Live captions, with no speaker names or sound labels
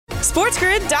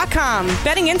SportsGrid.com.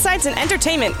 Betting insights and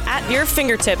entertainment at your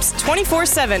fingertips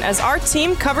 24/7 as our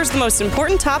team covers the most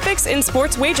important topics in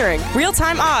sports wagering.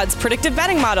 Real-time odds, predictive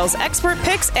betting models, expert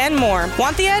picks, and more.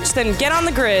 Want the edge? Then get on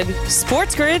the grid.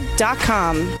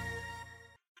 SportsGrid.com.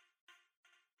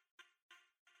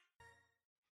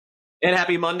 And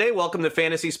happy Monday. Welcome to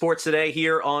Fantasy Sports Today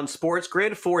here on Sports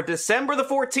Grid for December the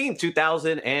 14th,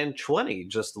 2020.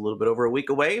 Just a little bit over a week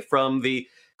away from the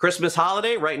Christmas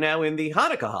holiday, right now in the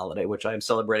Hanukkah holiday, which I am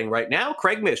celebrating right now.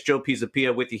 Craig Mish, Joe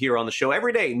Pisapia with you here on the show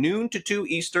every day, noon to 2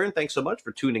 Eastern. Thanks so much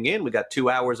for tuning in. We got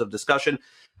 2 hours of discussion.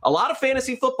 A lot of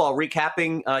fantasy football,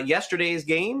 recapping yesterday's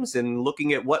games and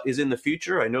looking at what is in the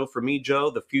future. I know for me, Joe,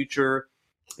 the future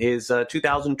is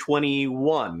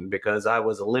 2021 because I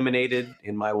was eliminated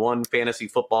in my one fantasy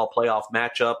football playoff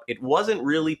matchup. It wasn't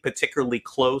really particularly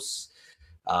close.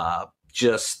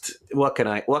 Just what can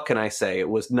I say? It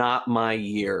was not my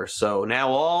year. So now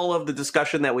all of the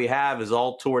discussion that we have is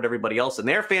all toward everybody else in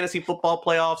their fantasy football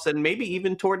playoffs and maybe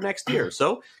even toward next year.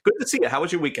 So good to see you. How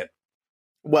was your weekend?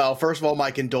 Well, first of all,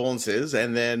 my condolences,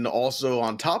 and then also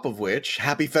on top of which,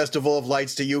 happy Festival of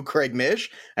Lights to you, Craig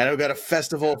Mish. And we've got a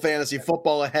Festival of Fantasy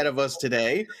Football ahead of us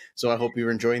today, so I hope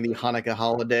you're enjoying the Hanukkah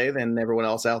holiday and everyone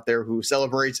else out there who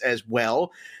celebrates as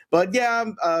well. But yeah,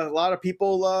 a lot of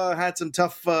people had some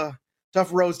tough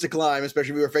roads to climb,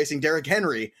 especially if we were facing Derrick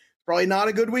Henry. Probably not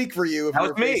a good week for you if you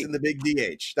were facing the big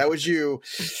DH. That was you.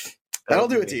 That'll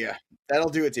do it to you. That'll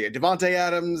do it to you. Devontae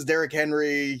Adams, Derrick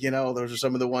Henry, those are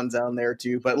some of the ones down there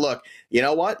too. But look, you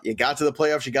know what? You got to the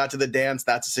playoffs, you got to the dance.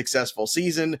 That's a successful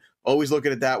season. Always look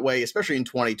at it that way, especially in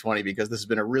 2020, because this has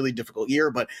been a really difficult year.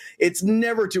 But it's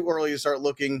never too early to start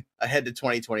looking ahead to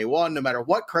 2021. No matter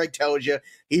what Craig tells you,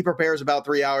 he prepares about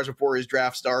 3 hours before his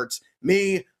draft starts.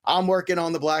 Me, I'm working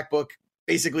on the Black Book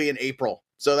basically in April.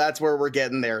 So that's where we're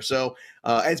getting there. So,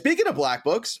 and speaking of Black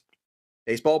Books,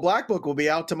 Baseball Black Book will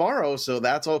be out tomorrow, so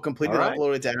that's all completed and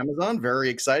uploaded to Amazon. Very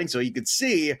exciting. So you could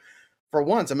see, for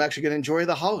once, I'm actually going to enjoy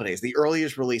the holidays. The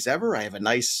earliest release ever. I have a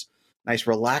nice,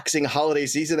 relaxing holiday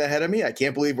season ahead of me. I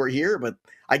can't believe we're here, but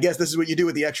I guess this is what you do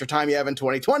with the extra time you have in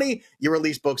 2020. You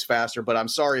release books faster, but I'm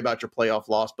sorry about your playoff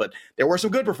loss. But there were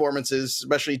some good performances,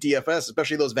 especially DFS,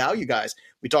 especially those value guys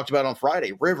we talked about on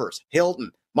Friday. Rivers,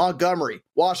 Hilton, Montgomery,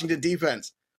 Washington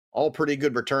defense. All pretty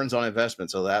good returns on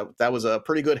investment. So that was a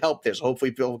pretty good help there. So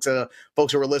hopefully folks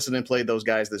who were listening played those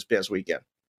guys this past weekend.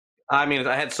 I mean,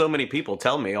 I had so many people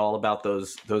tell me all about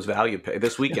those value pay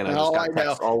this weekend. I just got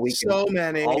texts all weekend. So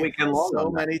many, all weekend long. So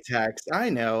many texts. I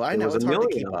know. It was it's a hard million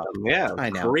to keep up. Yeah, I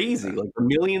know. Crazy, like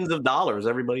millions of dollars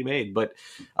everybody made. But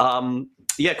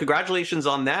yeah, congratulations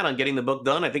on that, on getting the book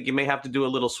done. I think you may have to do a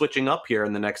little switching up here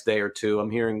in the next day or two.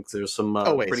 I'm hearing there's some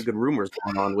pretty good rumors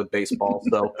going on with baseball.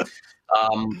 So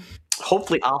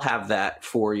hopefully I'll have that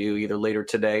for you either later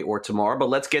today or tomorrow. But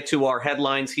let's get to our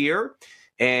headlines here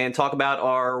and talk about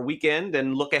our weekend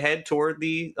and look ahead toward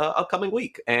the upcoming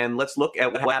week. And let's look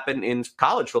at what happened in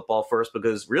college football first,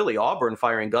 because really Auburn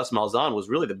firing Gus Malzahn was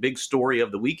really the big story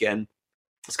of the weekend.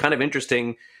 It's kind of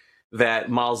interesting that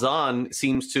Malzahn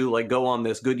seems to like go on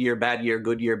this good year, bad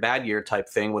year type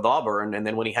thing with Auburn. And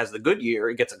then when he has the good year,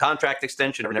 he gets a contract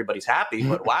extension and everybody's happy.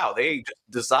 But wow, they just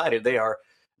decided they are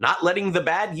not letting the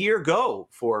bad year go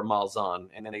for Malzahn.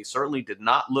 And then they certainly did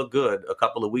not look good a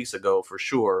couple of weeks ago for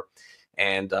sure.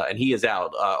 And he is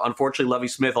out. Unfortunately, Lovie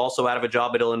Smith also out of a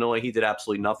job at Illinois. He did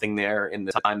absolutely nothing there in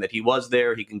the time that he was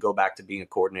there. He can go back to being a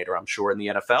coordinator, I'm sure, in the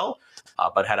NFL,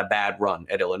 but had a bad run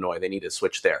at Illinois. They need to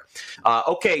switch there.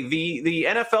 Okay, the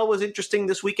NFL was interesting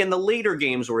this weekend. The later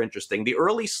games were interesting. The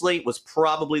early slate was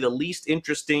probably the least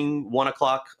interesting 1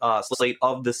 o'clock slate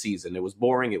of the season. It was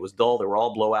boring. It was dull. They were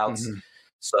all blowouts. Mm-hmm.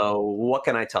 So what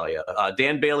can I tell you?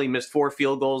 Dan Bailey missed 4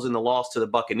 field goals in the loss to the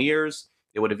Buccaneers.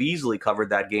 They would have easily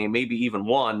covered that game, maybe even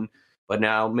won. But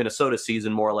now Minnesota's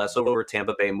season more or less over.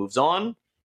 Tampa Bay moves on.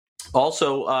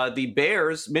 Also, the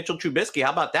Bears, Mitchell Trubisky,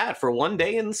 how about that? For one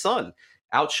day in the sun,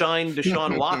 outshined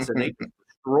Deshaun Watson. They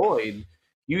destroyed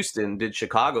Houston, did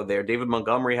Chicago there. David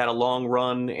Montgomery had a long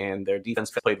run, and their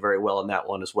defense played very well in that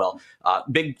one as well.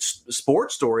 Big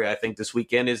sports story, I think, this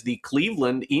weekend is the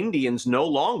Cleveland Indians no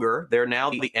longer. They're now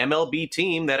the MLB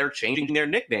team that are changing their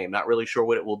nickname. Not really sure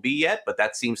what it will be yet, but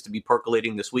that seems to be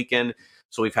percolating this weekend.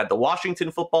 So we've had the Washington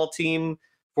football team,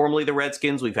 formerly the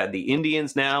Redskins. We've had the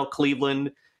Indians now,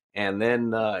 Cleveland. And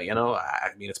then,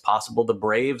 it's possible the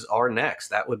Braves are next.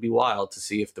 That would be wild to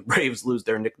see if the Braves lose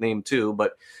their nickname too.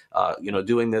 But,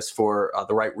 doing this for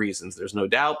the right reasons, there's no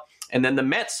doubt. And then the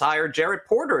Mets hired Jared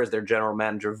Porter as their general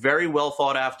manager. Very well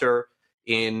thought after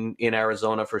in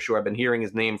Arizona for sure. I've been hearing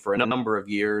his name for a number of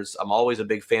years. I'm always a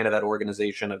big fan of that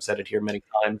organization. I've said it here many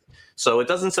times. So it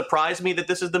doesn't surprise me that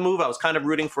this is the move. I was kind of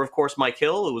rooting for, of course, Mike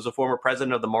Hill, who was a former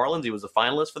president of the Marlins. He was a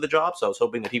finalist for the job, so I was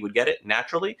hoping that he would get it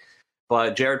naturally.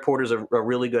 But Jared Porter's a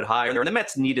really good hire. And the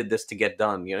Mets needed this to get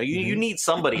done. You know, you need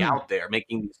somebody out there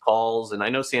making these calls. And I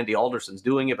know Sandy Alderson's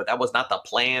doing it, but that was not the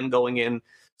plan going in.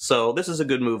 So this is a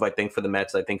good move, I think, for the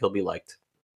Mets. I think he'll be liked.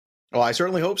 Well, I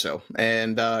certainly hope so.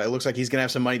 And it looks like he's going to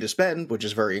have some money to spend, which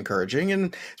is very encouraging.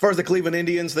 And as far as the Cleveland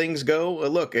Indians things go,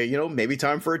 look, maybe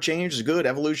time for a change is good.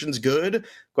 Evolution's good.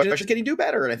 Question is, can you do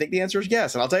better? And I think the answer is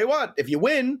yes. And I'll tell you what, if you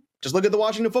win, just look at the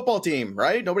Washington football team,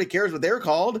 right? Nobody cares what they're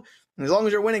called. And as long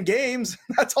as you're winning games,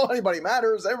 that's all anybody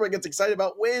matters. Everybody gets excited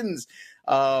about wins.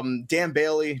 Dan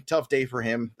Bailey, tough day for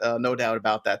him. No doubt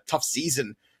about that. Tough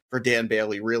season for Dan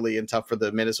Bailey, really, and tough for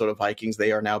the Minnesota Vikings.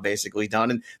 They are now basically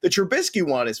done. And the Trubisky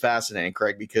one is fascinating,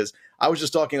 Craig, because I was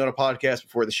just talking on a podcast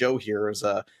before the show here. I was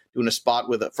doing a spot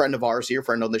with a friend of ours here,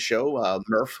 friend on the show,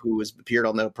 Murph, who has appeared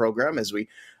on the program as we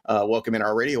welcome in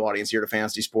our radio audience here to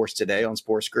Fantasy Sports Today on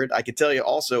Sports Grid. I could tell you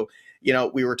also,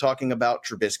 we were talking about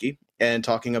Trubisky and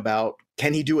talking about,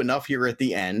 can he do enough here at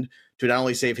the end to not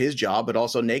only save his job, but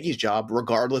also Nagy's job,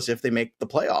 regardless if they make the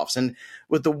playoffs. And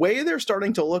with the way they're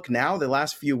starting to look now, the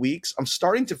last few weeks, I'm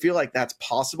starting to feel like that's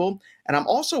possible. And I'm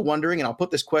also wondering, and I'll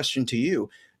put this question to you,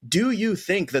 do you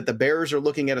think that the Bears are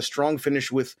looking at a strong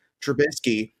finish with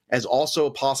Trubisky as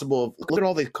also possible? Look at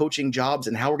all the coaching jobs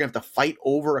and how we're going to have to fight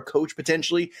over a coach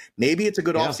potentially. Maybe it's a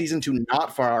good offseason to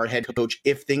not fire our head coach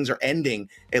if things are ending,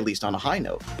 at least on a high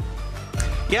note.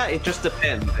 Yeah, it just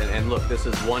depends. And look, this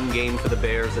is one game for the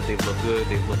Bears that they've looked good.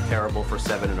 They've looked terrible for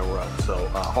 7 in a row. So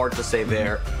hard to say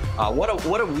there. What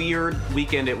a weird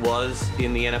weekend it was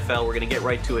in the NFL. We're going to get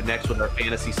right to it next with our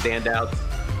fantasy standouts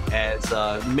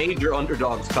as major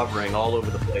underdogs covering all over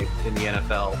the place in the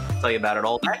NFL. I'll tell you about it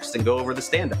all next and go over the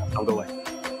standouts. Don't go away.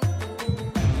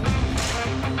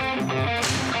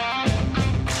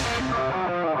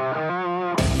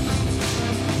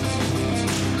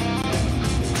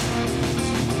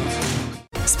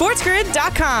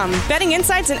 SportsGrid.com. Betting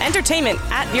insights and entertainment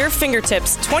at your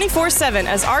fingertips 24/7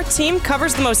 as our team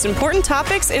covers the most important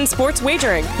topics in sports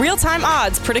wagering. Real-time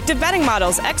odds, predictive betting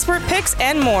models, expert picks,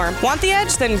 and more. Want the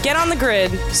edge? Then get on the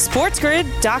grid.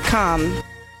 SportsGrid.com.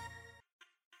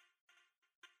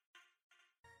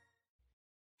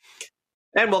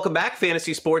 And welcome back,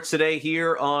 Fantasy Sports Today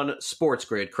here on Sports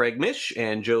Grid. Craig Mish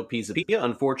and Joe Pizzapia.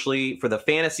 Unfortunately, for the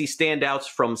fantasy standouts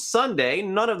from Sunday,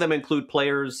 none of them include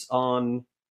players on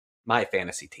my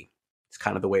fantasy team. It's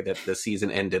kind of the way that the season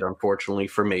ended, unfortunately,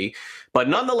 for me. But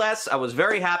nonetheless, I was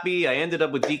very happy. I ended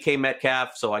up with DK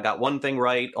Metcalf, so I got one thing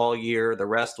right all year. The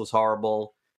rest was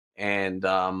horrible. And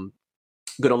going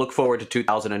to look forward to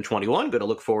 2021. Going to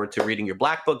look forward to reading your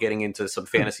Black Book, getting into some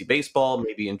fantasy baseball,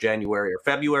 maybe in January or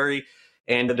February.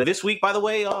 And this week, by the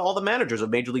way, all the managers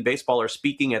of Major League Baseball are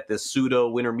speaking at this pseudo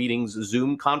winter meetings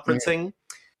Zoom conferencing. Yeah.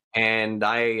 And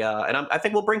I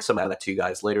think we'll bring some of that to you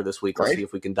guys later this week. We'll see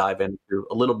if we can dive into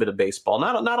a little bit of baseball.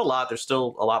 Not a lot. There's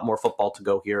still a lot more football to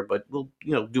go here, but we'll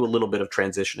do a little bit of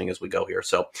transitioning as we go here.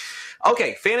 So,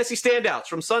 okay, fantasy standouts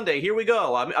from Sunday. Here we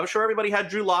go. I'm sure everybody had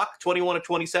Drew Lock, 21 of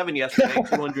 27 yesterday,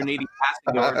 280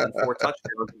 passing yards and 4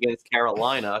 touchdowns against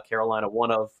Carolina. Carolina,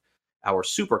 one of our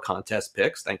super contest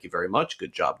picks. Thank you very much.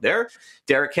 Good job there.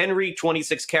 Derrick Henry,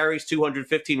 26 carries,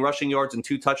 215 rushing yards, and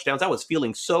 2 touchdowns. I was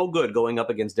feeling so good going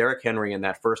up against Derrick Henry in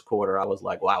that first quarter. I was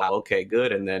like, wow, okay,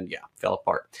 good. And then, fell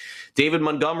apart. David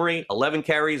Montgomery, 11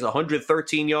 carries,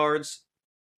 113 yards.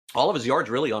 All of his yards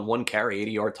really on 1 carry,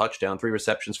 80-yard touchdown, 3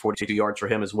 receptions, 42 yards for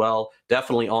him as well.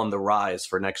 Definitely on the rise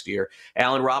for next year.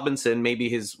 Allen Robinson,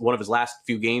 maybe one of his last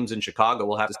few games in Chicago.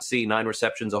 We'll have to see. 9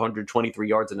 receptions, 123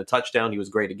 yards and a touchdown. He was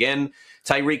great again.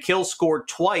 Tyreek Hill scored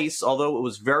twice, although it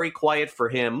was very quiet for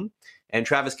him. And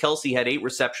Travis Kelce had 8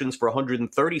 receptions for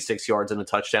 136 yards and a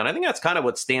touchdown. I think that's kind of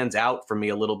what stands out for me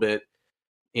a little bit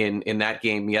in that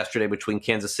game yesterday between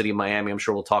Kansas City and Miami. I'm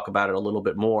sure we'll talk about it a little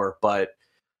bit more, but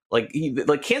Like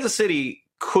Kansas City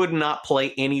could not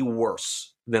play any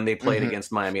worse than they played against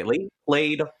Miami. They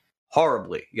played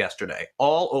horribly yesterday,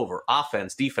 all over,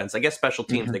 offense, defense. I guess special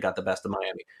teams, they got the best of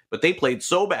Miami. But they played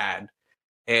so bad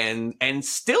and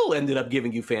still ended up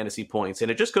giving you fantasy points.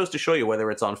 And it just goes to show you, whether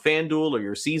it's on FanDuel or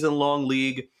your season-long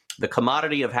league, the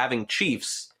commodity of having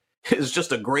Chiefs is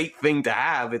just a great thing to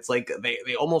have. It's like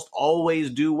they almost always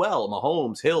do well.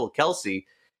 Mahomes, Hill, Kelce.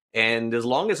 And as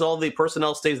long as all the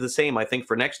personnel stays the same, I think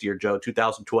for next year, Joe,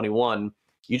 2021,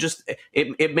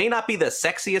 it may not be the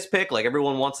sexiest pick. Like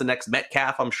everyone wants the next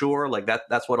Metcalf, I'm sure. Like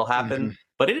that's what'll happen.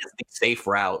 But it is the safe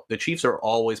route. The Chiefs are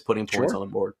always putting points on the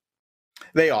board.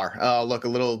 They are. Look, a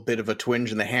little bit of a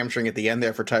twinge in the hamstring at the end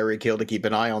there for Tyreek Hill to keep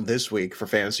an eye on this week for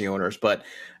fantasy owners. But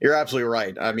you're absolutely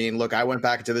right. I mean, look, I went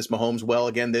back into this Mahomes well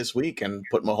again this week and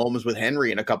put Mahomes with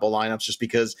Henry in a couple lineups just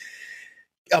because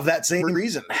of that same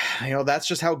reason. That's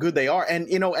just how good they are. And,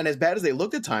 and as bad as they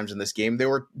looked at times in this game, they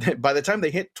were, by the time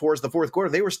they hit towards the fourth quarter,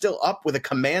 they were still up with a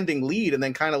commanding lead and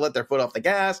then kind of let their foot off the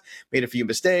gas, made a few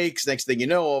mistakes. Next thing you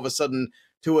know, all of a sudden,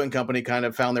 Tua and company kind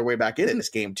of found their way back in this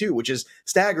game too, which is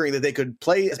staggering that they could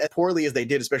play as poorly as they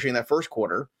did, especially in that first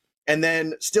quarter, and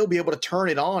then still be able to turn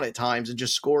it on at times and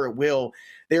just score at will.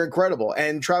 They're incredible.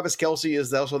 And Travis Kelce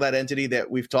is also that entity that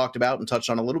we've talked about and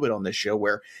touched on a little bit on this show,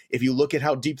 where if you look at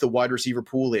how deep the wide receiver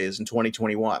pool is in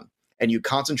 2021, and you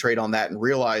concentrate on that and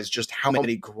realize just how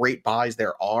many great buys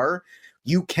there are,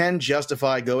 you can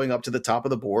justify going up to the top of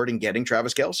the board and getting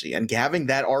Travis Kelce and having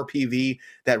that RPV,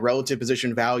 that relative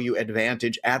position value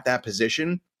advantage at that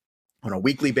position on a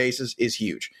weekly basis is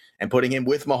huge. And putting him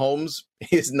with Mahomes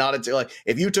is not until, like,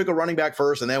 if you took a running back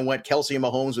first and then went Kelce and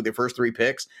Mahomes with your first 3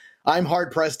 picks, I'm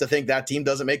hard pressed to think that team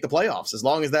doesn't make the playoffs as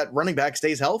long as that running back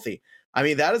stays healthy. I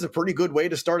mean, that is a pretty good way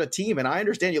to start a team. And I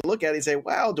understand you look at it and say,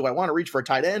 wow, do I want to reach for a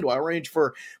tight end? Do I reach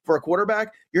for a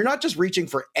quarterback? You're not just reaching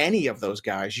for any of those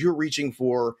guys. You're reaching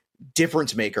for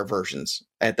difference maker versions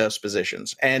at those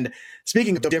positions. And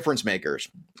speaking of difference makers,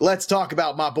 let's talk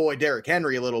about my boy Derrick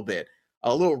Henry a little bit.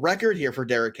 A little record here for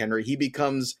Derrick Henry.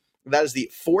 That is the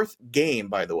 4th game,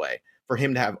 by the way, for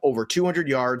him to have over 200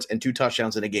 yards and 2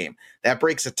 touchdowns in a game. That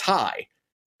breaks a tie.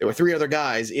 There were 3 other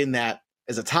guys in that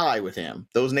as a tie with him.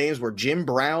 Those names were Jim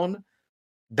Brown,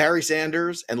 Barry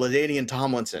Sanders, and LaDainian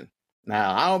Tomlinson.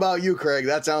 Now, I don't know about you, Craig.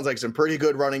 That sounds like some pretty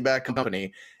good running back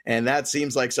company. And that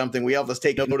seems like something we have to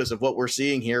take notice of what we're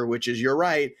seeing here, which is, you're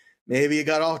right. Maybe it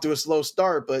got off to a slow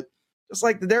start, but just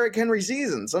like the Derrick Henry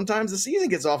season, sometimes the season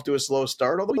gets off to a slow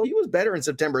start, although he was better in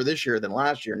September this year than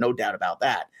last year, no doubt about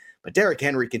that. But Derrick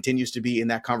Henry continues to be in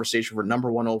that conversation for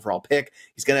number 1 overall pick.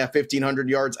 He's going to have 1,500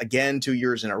 yards again 2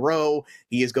 years in a row.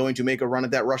 He is going to make a run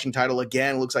at that rushing title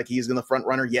again. Looks like he's going to front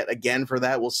runner yet again for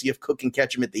that. We'll see if Cook can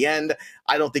catch him at the end.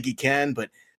 I don't think he can, but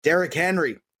Derrick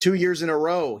Henry, 2 years in a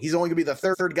row. He's only going to be the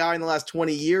third guy in the last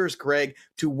 20 years, Craig,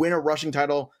 to win a rushing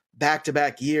title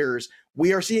back-to-back years.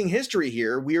 We are seeing history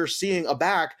here. We are seeing a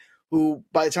back who,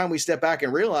 by the time we step back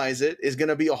and realize it, is going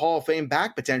to be a Hall of Fame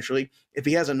back potentially if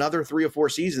he has another 3 or 4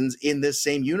 seasons in this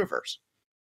same universe.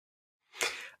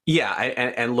 Yeah,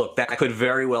 and look, that could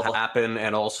very well happen,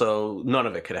 and also none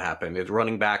of it could happen. It's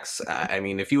running backs. I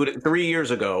mean, if you would 3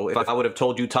 years ago, if I would have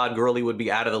told you Todd Gurley would be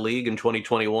out of the league in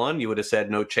 2021, you would have said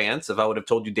no chance. If I would have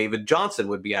told you David Johnson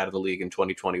would be out of the league in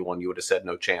 2021, you would have said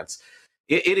no chance.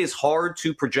 It is hard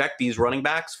to project these running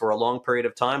backs for a long period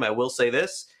of time. I will say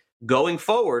this. Going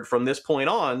forward from this point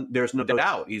on, there's no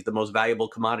doubt he's the most valuable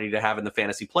commodity to have in the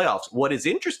fantasy playoffs. What is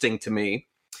interesting to me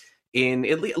I'm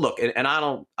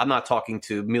not talking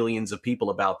to millions of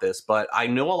people about this, but I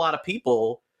know a lot of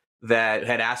people that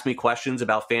had asked me questions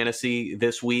about fantasy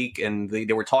this week, and they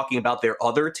were talking about their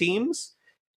other teams.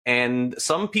 And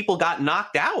some people got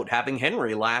knocked out having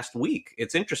Henry last week.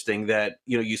 It's interesting that,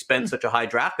 you spend such a high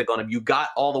draft pick on him. You got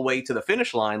all the way to the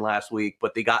finish line last week,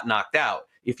 but they got knocked out.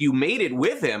 If you made it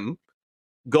with him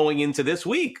going into this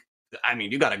week, I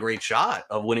mean, you got a great shot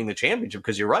of winning the championship,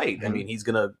 because you're right. Mm-hmm. I mean, he's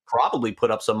going to probably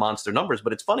put up some monster numbers,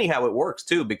 but it's funny how it works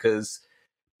too, because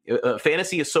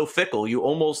fantasy is so fickle. You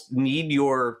almost need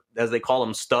your, as they call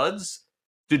them, studs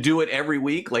to do it every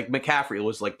week. Like McCaffrey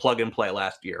was like plug and play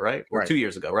last year, right? Or 2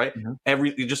 years ago, right? Mm-hmm.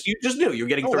 You just knew you were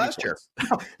getting 30 last points.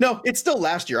 Year. No, it's still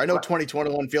last year. I know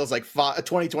 2021 feels like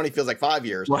 2020 feels like 5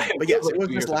 years, right. But yes, it was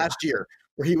just last year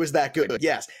where he was that good.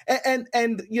 Yes. And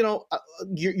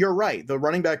you're right. The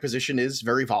running back position is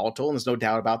very volatile, and there's no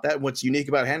doubt about that. What's unique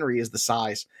about Henry is the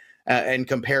size. And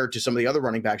compared to some of the other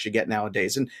running backs you get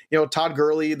nowadays. And, Todd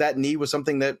Gurley, that knee was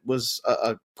something that was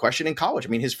a question in college. I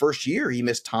mean, his first year, he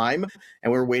missed time,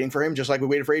 and we were waiting for him just like we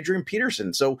waited for Adrian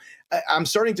Peterson. So I'm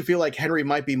starting to feel like Henry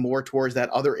might be more towards that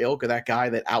other ilk of that guy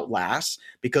that outlasts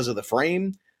because of the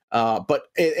frame. But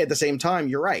at the same time,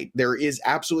 you're right. There is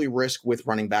absolutely risk with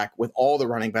running back, with all the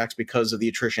running backs, because of the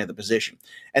attrition at the position.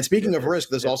 And speaking of risk,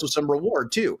 there's also some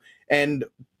reward too. And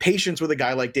patience with a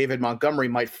guy like David Montgomery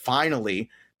might finally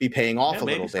be paying off a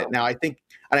little bit. So. Now, I think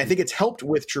it's helped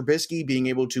with Trubisky being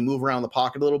able to move around the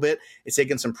pocket a little bit. It's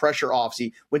taken some pressure off.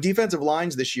 See, when defensive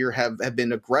lines this year have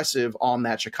been aggressive on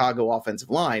that Chicago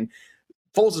offensive line,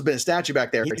 Foles has been a statue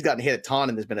back there. He's gotten hit a ton,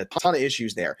 and there's been a ton of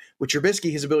issues there. With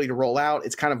Trubisky, his ability to roll out,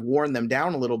 it's kind of worn them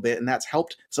down a little bit, and that's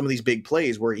helped some of these big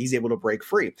plays where he's able to break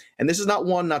free. And this is not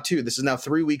 1, not 2. This is now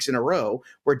 3 weeks in a row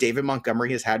where David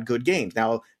Montgomery has had good games.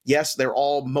 Now, yes, they're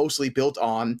all mostly built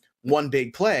on one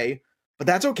big play, but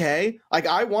that's okay. Like,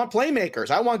 I want playmakers.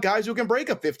 I want guys who can break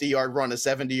a 50-yard run, a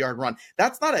 70-yard run.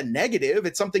 That's not a negative.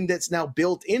 It's something that's now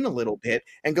built in a little bit.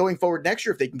 And going forward next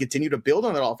year, if they can continue to build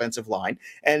on that offensive line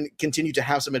and continue to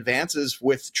have some advances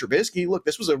with Trubisky, look,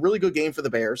 this was a really good game for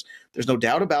the Bears. There's no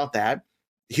doubt about that.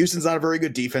 Houston's not a very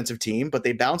good defensive team, but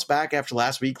they bounced back after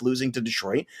last week losing to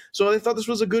Detroit. So I thought this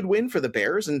was a good win for the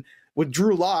Bears. And with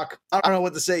Drew Lock, I don't know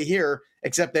what to say here,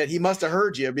 except that he must have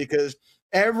heard you, because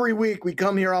every week we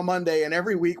come here on Monday and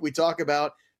every week we talk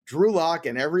about Drew Lock,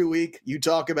 and every week you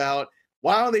talk about,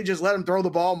 why don't they just let him throw the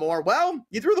ball more? Well,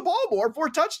 you threw the ball more, 4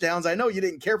 touchdowns. I know you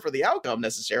didn't care for the outcome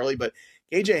necessarily, but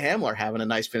KJ Hamler having a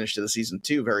nice finish to the season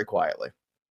too, very quietly.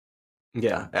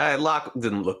 Yeah, Locke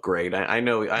didn't look great. I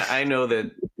know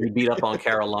that he beat up on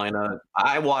Carolina.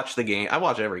 I watched the game. I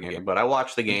watch every game, but I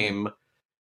watched the game.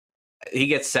 He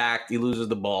gets sacked. He loses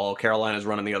the ball. Carolina's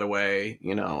running the other way.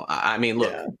 You know, I mean,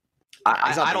 look, yeah.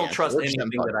 I don't trust anything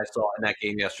that I saw in that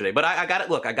game yesterday. But I got it.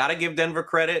 Look, I got to give Denver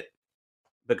credit,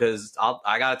 because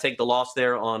I got to take the loss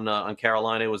there on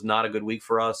Carolina. It was not a good week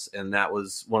for us, and that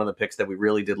was one of the picks that we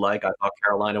really did like. I thought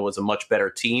Carolina was a much better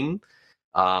team.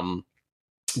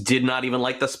 Did not even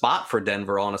like the spot for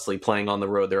Denver, honestly, playing on the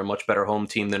road. They're a much better home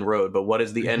team than road. But what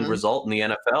is the end result in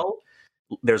the NFL?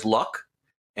 There's luck,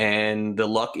 and the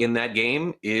luck in that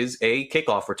game is a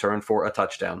kickoff return for a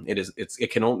touchdown.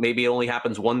 Maybe it only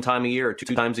happens one time a year or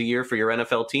 2 times a year for your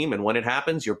NFL team, and when it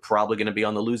happens, you're probably going to be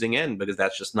on the losing end, because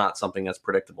that's just not something that's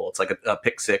predictable. It's like a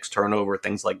pick six, turnover,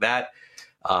 things like that.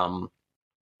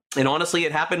 And honestly,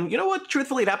 it happened. You know what?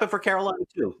 Truthfully, it happened for Carolina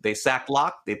too. They sacked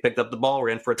Locke. They picked up the ball,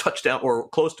 ran for a touchdown, or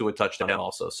close to a touchdown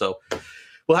also. So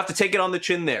we'll have to take it on the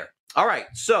chin there. All right.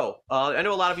 So I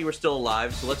know a lot of you are still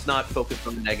alive, so let's not focus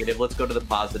on the negative. Let's go to the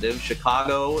positive.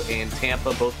 Chicago and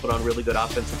Tampa both put on really good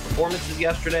offensive performances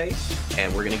yesterday,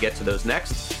 and we're going to get to those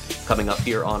next, coming up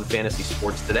here on Fantasy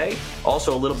Sports Today.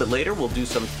 Also, a little bit later, we'll do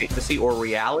some fantasy or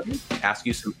reality, ask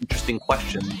you some interesting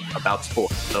questions about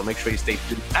sports. So make sure you stay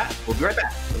tuned to that. We'll be right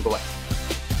back. Don't go away.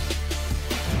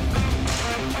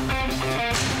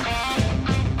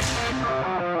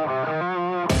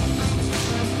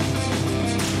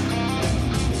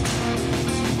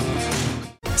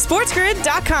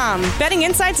 SportsGrid.com. Betting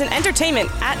insights and entertainment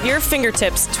at your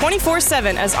fingertips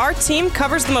 24/7 as our team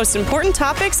covers the most important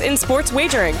topics in sports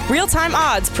wagering. Real-time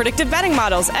odds, predictive betting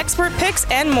models, expert picks,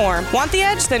 and more. Want the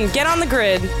edge? Then get on the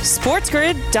grid.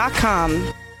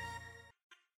 SportsGrid.com.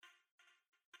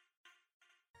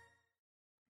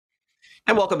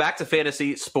 And welcome back to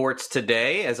Fantasy Sports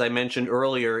Today. As I mentioned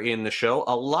earlier in the show,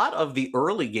 a lot of the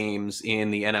early games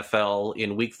in the NFL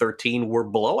in Week 13 were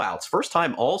blowouts. First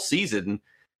time all season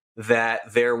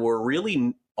that there were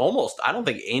really almost, I don't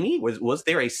think any, was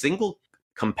there a single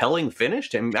compelling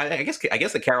finish? I guess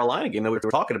the Carolina game that we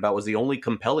were talking about was the only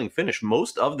compelling finish.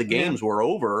 Most of the games were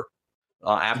over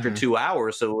after 2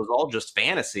 hours, so it was all just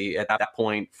fantasy at that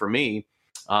point for me.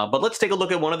 But let's take a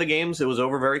look at one of the games. It was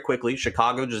over very quickly.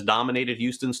 Chicago just dominated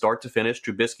Houston start to finish.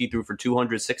 Trubisky threw for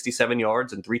 267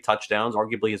 yards and 3 touchdowns,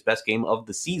 arguably his best game of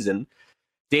the season.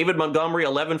 David Montgomery,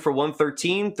 11 for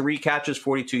 113, 3 catches,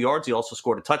 42 yards. He also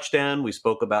scored a touchdown. We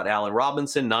spoke about Allen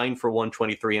Robinson, 9 for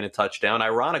 123 and a touchdown.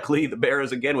 Ironically, the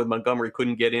Bears, again, with Montgomery,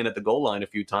 couldn't get in at the goal line a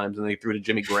few times, and they threw to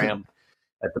Jimmy Graham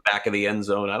at the back of the end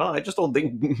zone. I just don't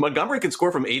think Montgomery can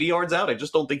score from 80 yards out. I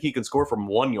just don't think he can score from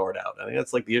 1 yard out. I think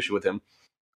that's like the issue with him.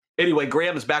 Anyway,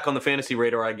 Graham is back on the fantasy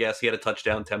radar, I guess. He had a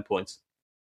touchdown, 10 points.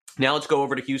 Now let's go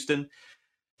over to Houston.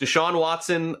 Deshaun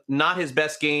Watson, not his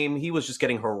best game. He was just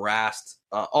getting harassed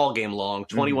all game long.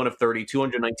 21 of 30,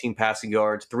 219 passing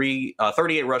yards,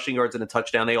 38 rushing yards and a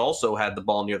touchdown. They also had the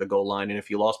ball near the goal line, and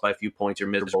if you lost by a few points, you're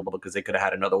miserable because they could have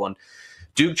had another one.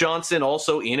 Duke Johnson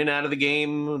also in and out of the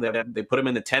game. They put him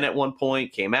in the 10 at one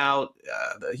point, came out.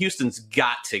 Houston's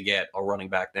got to get a running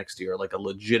back next year, like a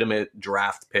legitimate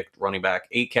draft-picked running back.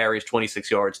 8 carries,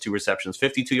 26 yards, 2 receptions,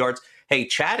 52 yards. Hey,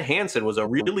 Chad Hansen was a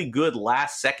really good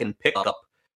last-second pickup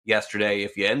yesterday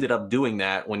if you ended up doing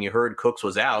that when you heard Cooks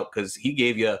was out, because he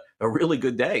gave you a really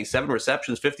good day. 7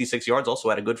 receptions, 56 yards, also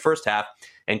had a good first half.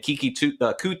 And Kiki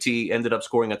Kuti ended up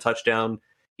scoring a touchdown.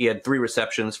 He had 3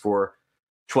 receptions for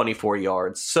 24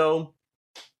 yards. So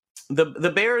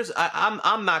the Bears,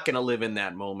 I'm not going to live in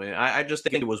that moment. I just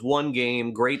think it was one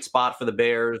game, great spot for the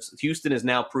Bears. Houston is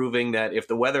now proving that if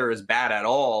the weather is bad at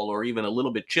all or even a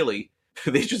little bit chilly,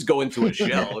 they just go into a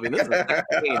shell. I mean, this is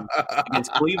a game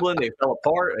against Cleveland. They fell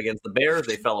apart. Against the Bears,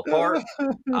 they fell apart.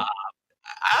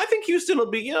 I think Houston will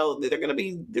be, they're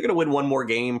going to win one more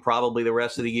game probably the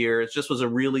rest of the year. It just was a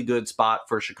really good spot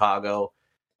for Chicago,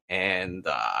 and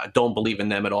don't believe in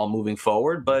them at all moving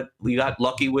forward. But we got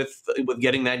lucky with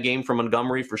getting that game from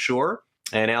Montgomery for sure.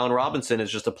 And Allen Robinson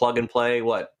is just a plug and play,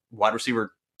 wide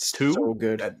receiver 2? So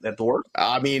good at the worst.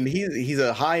 I mean, he's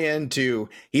a high end 2.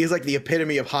 He's like the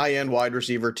epitome of high end wide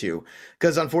receiver 2.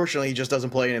 Because unfortunately, he just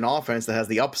doesn't play in an offense that has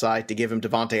the upside to give him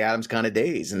Devontae Adams kind of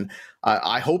days. And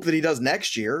I hope that he does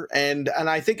next year. And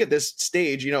I think at this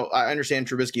stage, I understand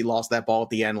Trubisky lost that ball at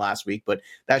the end last week, but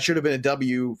that should have been a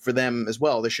W for them as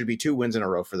well. There should be 2 wins in a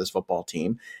row for this football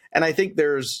team. And I think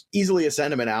there's easily a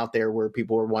sentiment out there where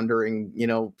people are wondering,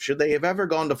 should they have ever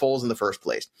gone to Foles in the first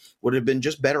place? Would it have been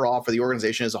just better off for the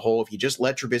organization as a whole if he just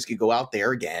let Trubisky go out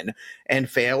there again and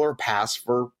fail or pass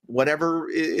for whatever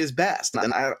is best?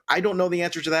 And I don't know the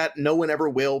answer to that. No one ever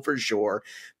will for sure,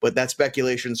 but that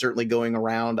speculation certainly going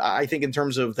around. I think in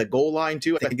terms of the goal line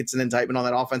too, I think it's an indictment on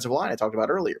that offensive line I talked about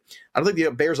earlier. I don't think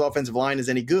the Bears offensive line is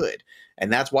any good,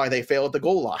 and that's why they fail at the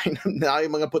goal line. Now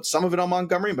I'm going to put some of it on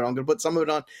Montgomery, but I'm going to put some of it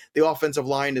on the offensive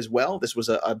line as well. This was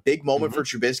a big moment for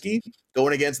Trubisky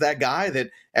going against that guy that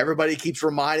everybody keeps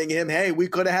reminding him, hey, we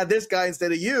could have had this guy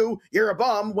instead of you. You're a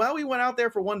bum. Well, he went out there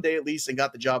for one day at least and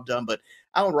got the job done. But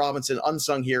Allen Robinson,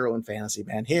 unsung hero in fantasy,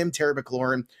 man. Him, Terry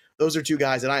McLaurin, those are 2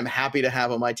 guys that I'm happy to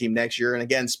have on my team next year. And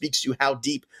again, speaks to how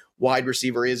deep wide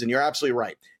receiver is. And you're absolutely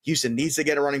right. Houston needs to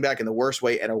get a running back in the worst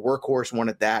way and a workhorse one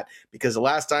at that, because the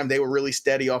last time they were really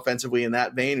steady offensively in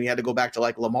that vein, we had to go back to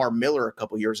like Lamar Miller a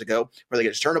couple years ago, where they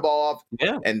could just turn the ball off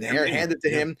and hand it to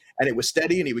him, and it was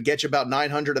steady, and he would get you about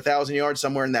 900, 1,000 yards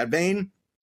somewhere in that vein.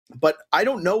 But I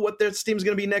don't know what this team's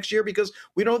going to be next year because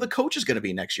we don't know the coach is going to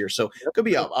be next year. So it could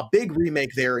be a big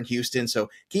remake there in Houston. So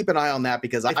keep an eye on that,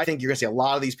 because I think you're going to see a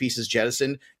lot of these pieces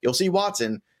jettisoned. You'll see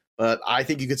Watson, but I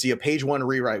think you could see a page 1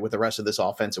 rewrite with the rest of this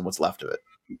offense and what's left of it.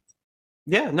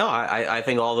 Yeah, no, I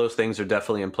think all those things are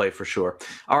definitely in play for sure.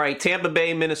 All right, Tampa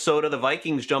Bay, Minnesota. The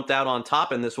Vikings jumped out on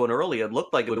top in this one early. It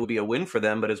looked like it would be a win for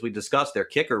them, but as we discussed, their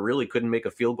kicker really couldn't make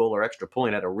a field goal or extra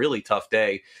point. Had a really tough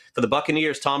day. For the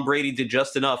Buccaneers, Tom Brady did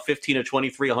just enough, 15 of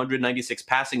 23, 196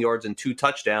 passing yards and 2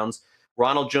 touchdowns.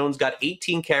 Ronald Jones got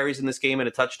 18 carries in this game and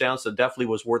a touchdown, so definitely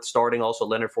was worth starting. Also,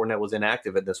 Leonard Fournette was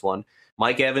inactive in this one.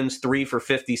 Mike Evans, 3 for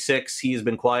 56. He's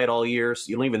been quiet all year, so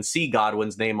you don't even see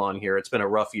Godwin's name on here. It's been a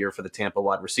rough year for the Tampa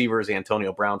wide receivers.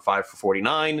 Antonio Brown, 5 for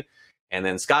 49. And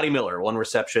then Scotty Miller, 1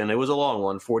 reception. It was a long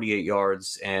one, 48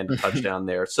 yards and a touchdown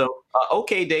there. So,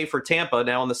 okay day for Tampa.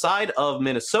 Now, on the side of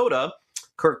Minnesota,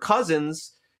 Kirk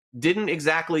Cousins didn't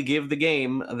exactly give the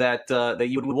game that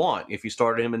you would want if you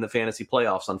started him in the fantasy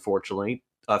playoffs, unfortunately.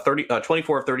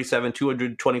 24 of 37,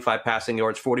 225 passing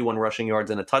yards, 41 rushing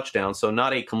yards, and a touchdown. So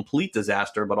not a complete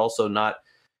disaster, but also not.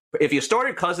 If you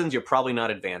started Cousins, you're probably not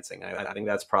advancing. I think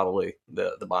that's probably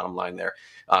the bottom line there.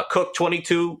 Cook,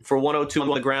 22 for 102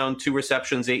 on the ground, 2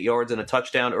 receptions, 8 yards, and a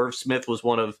touchdown. Irv Smith was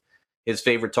one of his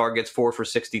favorite targets, 4 for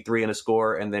 63 and a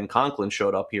score. And then Conklin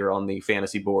showed up here on the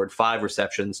fantasy board, 5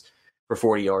 receptions for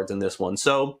 40 yards in this one.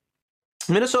 So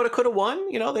Minnesota could have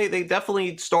won. They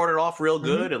definitely started off real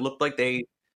good. It looked like they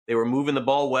were moving the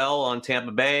ball well on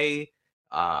Tampa Bay.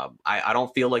 I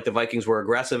don't feel like the Vikings were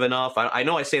aggressive enough. I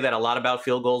know I say that a lot about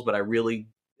field goals, but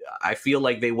I feel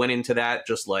like they went into that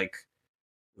just like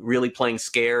really playing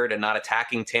scared and not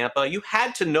attacking Tampa. You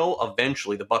had to know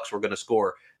eventually the Bucs were going to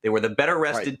score. They were the better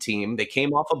rested team. They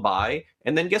came off a bye,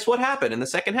 and then guess what happened in the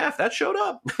second half? That showed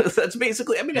up. That's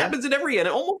basically. It happens in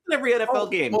almost in every NFL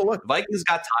game. Vikings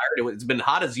got tired. It's been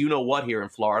hot as you know what here in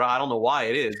Florida. I don't know why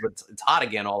it is, but it's hot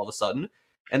again all of a sudden.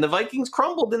 And the Vikings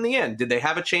crumbled in the end. Did they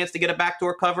have a chance to get a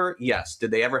backdoor cover? Yes. Did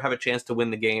they ever have a chance to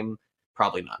win the game?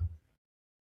 Probably not.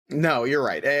 No, you're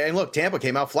right. And look, Tampa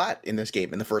came out flat in this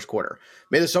game in the first quarter.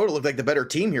 Minnesota looked like the better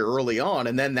team here early on.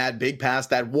 And then that big pass,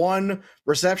 that 1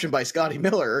 reception by Scotty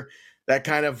Miller, that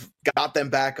kind of got them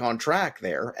back on track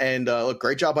there. And look,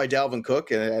 great job by Dalvin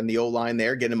Cook and the O-line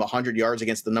there, getting him 100 yards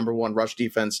against the number 1 rush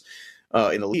defense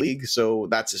in the league. So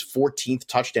that's his 14th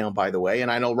touchdown, by the way. And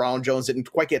I know Ronald Jones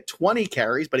didn't quite get 20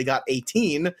 carries, but he got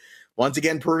 18. Once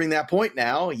again, proving that point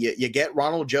now. You get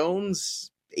Ronald Jones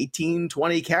 18,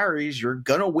 20 carries, you're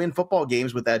going to win football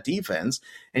games with that defense,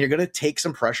 and you're going to take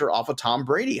some pressure off of Tom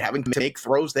Brady, having to make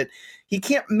throws that he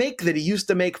can't make that he used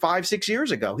to make 5-6 years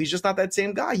ago. He's just not that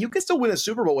same guy. You can still win a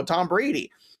Super Bowl with Tom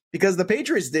Brady because the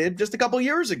Patriots did just a couple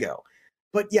years ago.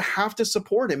 But you have to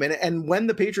support him. And when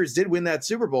the Patriots did win that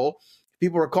Super Bowl,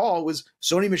 people recall, it was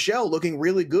Sony Michel looking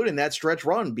really good in that stretch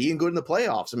run, being good in the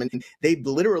playoffs. I mean, they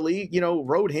literally,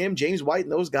 rode him, James White,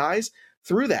 and those guys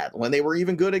through that when they were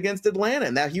even good against Atlanta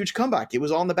and that huge comeback. It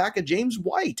was on the back of James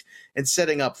White and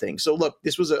setting up things. So look,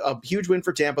 this was a huge win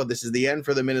for Tampa. This is the end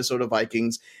for the Minnesota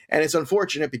Vikings. And it's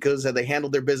unfortunate because had they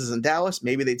handled their business in Dallas,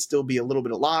 maybe they'd still be a little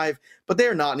bit alive, but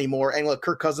they're not anymore. And look,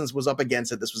 Kirk Cousins was up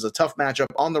against it. This was a tough matchup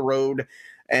on the road.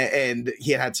 and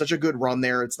he had such a good run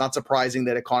there. It's not surprising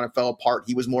that it kind of fell apart.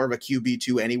 He was more of a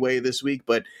QB2 anyway this week,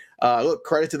 but look,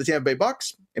 credit to the Tampa Bay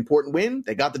Bucks. Important win.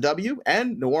 They got the W,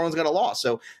 and New Orleans got a loss.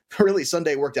 So really,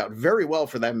 Sunday worked out very well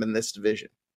for them in this division.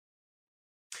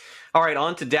 All right,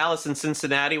 on to Dallas and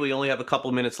Cincinnati. We only have a couple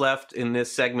of minutes left in this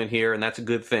segment here, and that's a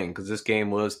good thing because this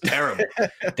game was terrible.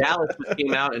 Dallas just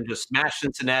came out and just smashed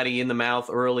Cincinnati in the mouth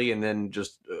early and then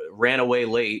just ran away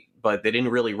late, but they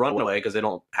didn't really run away because they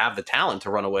don't have the talent to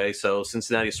run away, so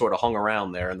Cincinnati sort of hung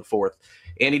around there in the fourth.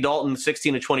 Andy Dalton,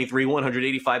 16-23,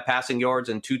 185 passing yards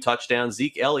and 2 touchdowns.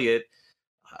 Zeke Elliott,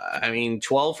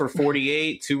 12 for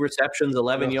 48, 2 receptions,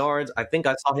 11 yards. I think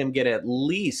I saw him get at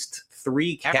least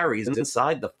 3 carries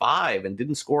inside the 5 and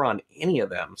didn't score on any of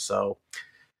them. So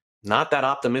not that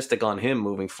optimistic on him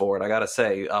moving forward, I got to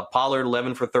say. Pollard,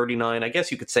 11 for 39. I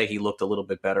guess you could say he looked a little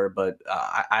bit better, but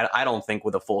I don't think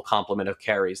with a full complement of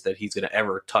carries that he's going to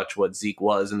ever touch what Zeke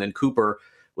was. And then Cooper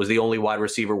was the only wide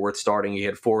receiver worth starting. He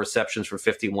had 4 receptions for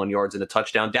 51 yards and a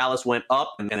touchdown. Dallas went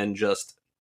up and then just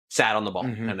sat on the ball.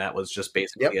 And that was just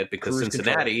basically it because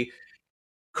Cincinnati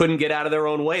couldn't get out of their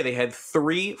own way. They had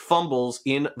 3 fumbles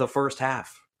in the first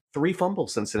half. 3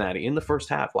 fumbles, Cincinnati, in the first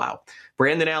half. Wow.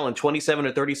 Brandon Allen,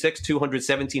 27-36,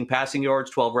 217 passing yards,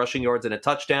 12 rushing yards, and a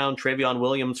touchdown. Travion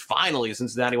Williams, finally,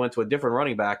 Cincinnati went to a different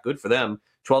running back. Good for them.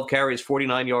 12 carries,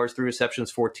 49 yards, 3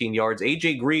 receptions, 14 yards.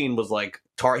 A.J. Green was like,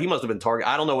 he must have been target.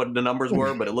 I don't know what the numbers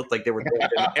were, but it looked like they were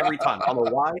every time. I don't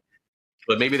know why,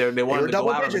 but maybe they wanted to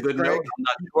go out on a good note. I'm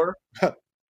not sure.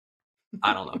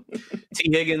 I don't know.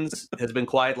 T. Higgins has been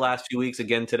quiet last few weeks.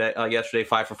 Again yesterday,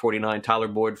 5 for 49. Tyler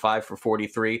Boyd, 5 for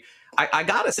 43. I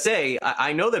gotta say,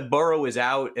 I know that Burrow is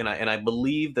out, and I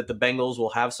believe that the Bengals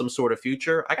will have some sort of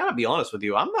future. I gotta be honest with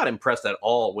you, I'm not impressed at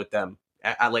all with them.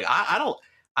 I don't.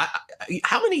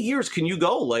 How many years can you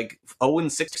go? Like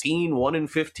 0-16,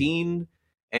 1-15?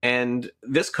 And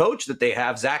this coach that they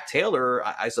have, Zach Taylor,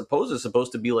 I suppose is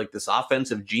supposed to be like this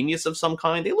offensive genius of some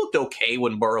kind. They looked okay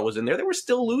when Burrow was in there. They were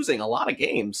still losing a lot of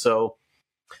games. So,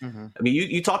 I mean,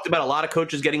 you talked about a lot of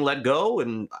coaches getting let go.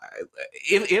 And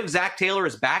if Zach Taylor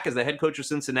is back as the head coach of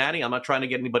Cincinnati, I'm not trying to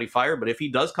get anybody fired, but if he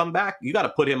does come back, you got to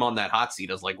put him on that hot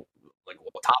seat as like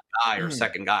top guy or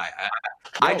second guy.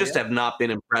 I just have not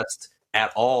been impressed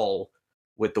at all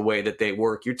with the way that they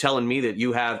work. You're telling me that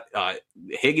you have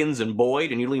Higgins and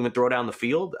Boyd and you don't even throw down the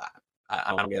field?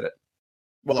 I don't get it.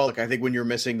 Well, look, I think when you're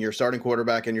missing your starting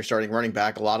quarterback and your starting running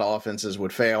back, a lot of offenses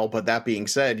would fail. But that being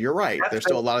said, you're right. There's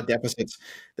still a lot of deficits.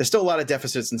 There's still a lot of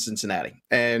deficits in Cincinnati.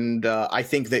 And I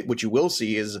think that what you will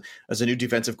see is as a new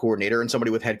defensive coordinator and somebody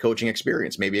with head coaching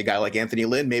experience, maybe a guy like Anthony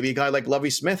Lynn, maybe a guy like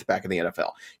Lovie Smith back in the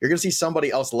NFL. You're going to see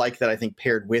somebody else like that, I think,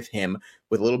 paired with him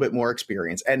with a little bit more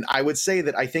experience. And I would say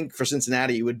that I think for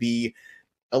Cincinnati, it would be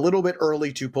a little bit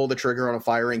early to pull the trigger on a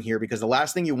firing here because the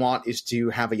last thing you want is to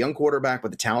have a young quarterback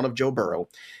with the talent of Joe Burrow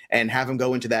and have him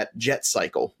go into that jet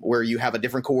cycle where you have a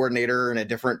different coordinator and a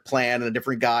different plan and a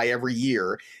different guy every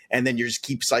year, and then you just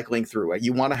keep cycling through it.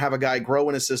 You want to have a guy grow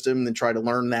in a system and try to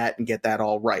learn that and get that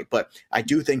all right. But I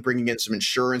do think bringing in some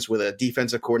insurance with a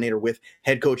defensive coordinator with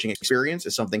head coaching experience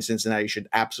is something Cincinnati should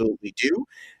absolutely do.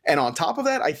 And on top of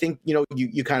that, I think,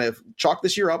 you kind of chalk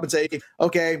this year up and say,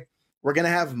 okay, we're going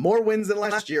to have more wins than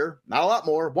last year. Not a lot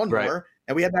more, one more.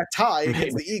 And we had that tie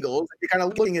against the Eagles. You're kind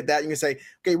of looking at that and you can say,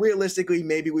 okay, realistically,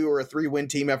 maybe we were a 3-win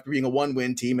team after being a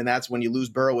 1-win team. And that's when you lose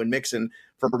Burrow and Mixon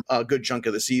for a good chunk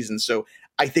of the season. So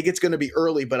I think it's going to be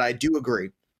early, but I do agree.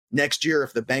 Next year,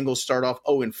 if the Bengals start off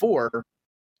 0-4,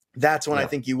 that's when I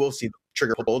think you will see the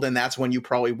trigger pulled. And that's when you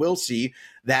probably will see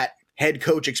that head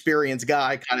coach experience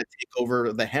guy kind of take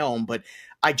over the helm. But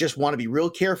I just want to be real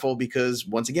careful because,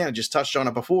 once again, I just touched on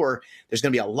it before, there's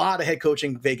going to be a lot of head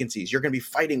coaching vacancies. You're going to be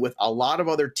fighting with a lot of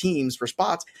other teams for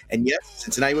spots. And yes,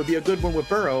 Cincinnati would be a good one with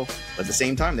Burrow, but at the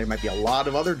same time, there might be a lot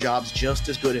of other jobs just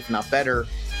as good, if not better.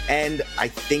 And I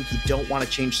think you don't want to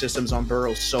change systems on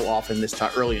Burrow so often this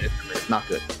time early in his career. It's not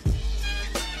good.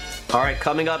 All right,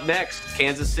 coming up next,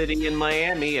 Kansas City and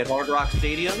Miami at Hard Rock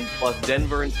Stadium, plus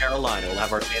Denver and Carolina. We'll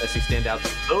have our fantasy standouts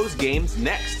for those games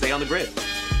next. Stay on the grid.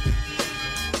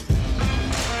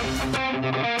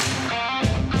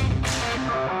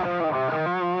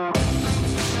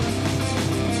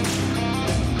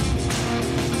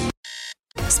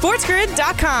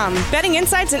 SportsGrid.com. Betting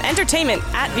insights and entertainment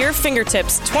at your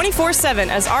fingertips 24/7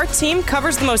 as our team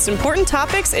covers the most important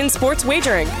topics in sports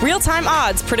wagering. Real-time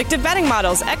odds, predictive betting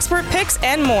models, expert picks,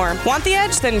 and more. Want the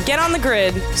edge? Then get on the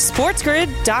grid.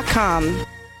 SportsGrid.com.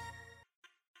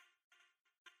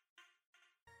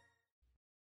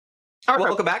 All right,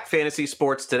 welcome back, Fantasy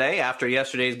Sports Today. After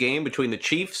yesterday's game between the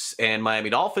Chiefs and Miami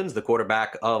Dolphins, the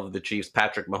quarterback of the Chiefs,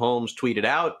 Patrick Mahomes, tweeted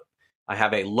out, I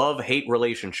have a love-hate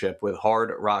relationship with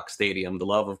Hard Rock Stadium. The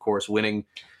love, of course, winning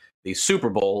the Super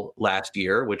Bowl last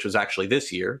year, which was actually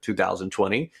this year,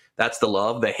 2020. That's the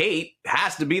love. The hate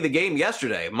has to be the game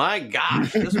yesterday. My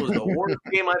gosh, this was the worst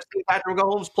game I've seen Patrick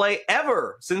Mahomes play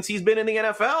ever since he's been in the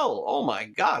NFL. Oh my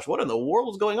gosh, what in the world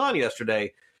was going on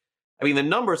yesterday? I mean, the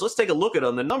numbers, let's take a look at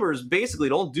them. The numbers basically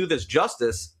don't do this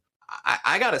justice.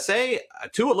 I got to say,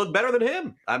 Tua looked better than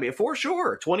him. I mean, for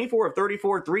sure. 24 of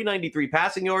 34, 393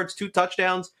 passing yards, 2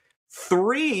 touchdowns,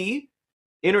 3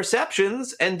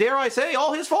 interceptions, and dare I say,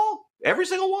 all his fault. Every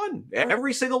single one.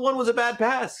 Every single one was a bad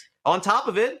pass. On top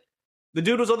of it, the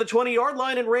dude was on the 20-yard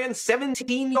line and ran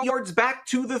 17 yards back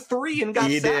to the 3 and got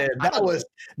sacked. Did. That was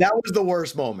the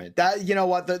worst moment. That, you know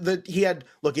what, he had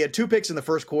 2 picks in the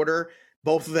first quarter.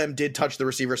 Both of them did touch the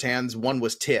receiver's hands. One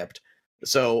was tipped.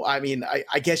 So, I mean,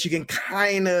 I guess you can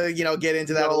kind of, get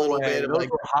into that a little bit. Those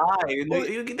were high. Well,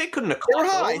 they couldn't have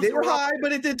caught those. They were high,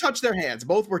 but it did touch their hands.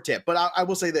 Both were tipped. But I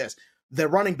will say this. The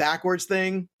running backwards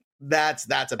thing, that's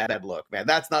a bad look, man.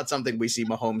 That's not something we see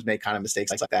Mahomes make kind of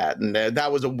mistakes like that. And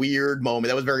that was a weird moment.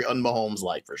 That was very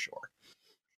un-Mahomes-like for sure.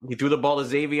 He threw the ball to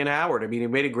Xavier Howard. I mean, he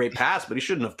made a great pass, but he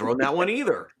shouldn't have thrown that one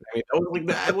either. I mean,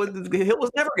 Hill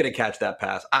was never going to catch that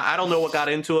pass. I don't know what got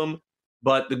into him.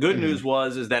 But the good news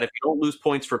is that if you don't lose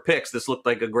points for picks, this looked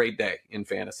like a great day in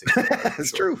fantasy.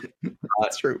 That's true.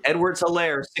 That's true.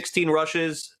 Edwards-Helaire, 16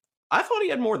 rushes. I thought he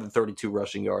had more than 32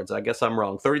 rushing yards. I guess I'm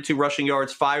wrong. 32 rushing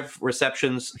yards, 5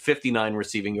 receptions, 59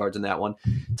 receiving yards in that one.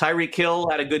 Tyreek Hill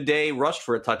had a good day, rushed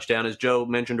for a touchdown. As Joe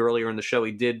mentioned earlier in the show,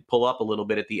 he did pull up a little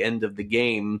bit at the end of the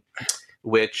game,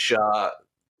 which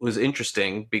was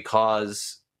interesting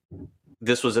because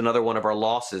this was another one of our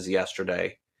losses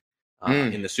yesterday.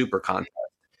 In the super contest.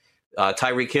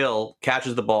 Tyreek Hill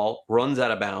catches the ball, runs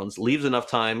out of bounds, leaves enough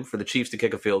time for the Chiefs to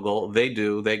kick a field goal. They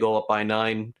do. They go up by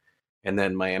 9, and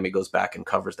then Miami goes back and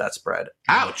covers that spread.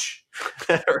 Ouch!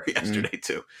 Yesterday,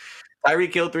 too.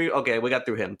 Tyreek Hill, 3. Okay, we got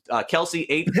through him. Kelsey,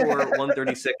 8 for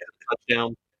 136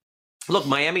 touchdown. Look,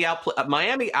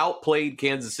 Miami outplayed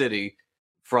Kansas City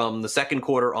from the second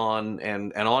quarter on,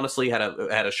 and honestly had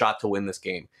a shot to win this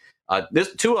game.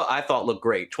 This Tua, I thought, looked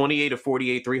great. 28 of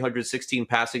 48, 316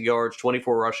 passing yards,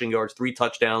 24 rushing yards, 3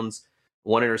 touchdowns,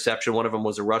 1 interception. One of them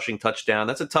was a rushing touchdown.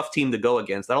 That's a tough team to go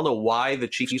against. I don't know why the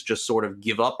Chiefs just sort of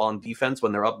give up on defense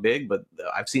when they're up big, but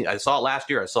I saw it last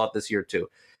year. I saw it this year too.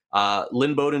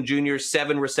 Lynn Bowden Jr.,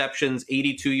 7 receptions,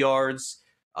 82 yards.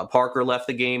 Parker left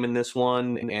the game in this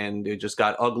one, and it just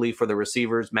got ugly for the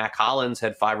receivers. Mac Hollins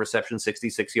had 5 receptions,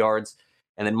 66 yards.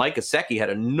 And then Mike Gesicki had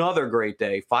another great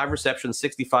day, 5 receptions,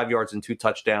 65 yards, and 2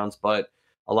 touchdowns. But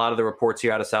a lot of the reports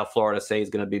here out of South Florida say he's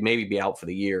going to maybe be out for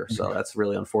the year. So that's a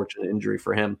really unfortunate injury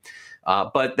for him.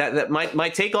 But my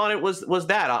take on it was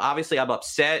that. Obviously, I'm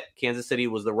upset. Kansas City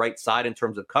was the right side in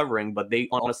terms of covering, but they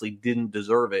honestly didn't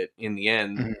deserve it in the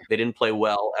end. They didn't play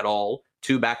well at all.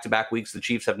 2 back-to-back weeks the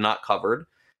Chiefs have not covered.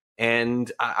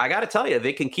 And I got to tell you,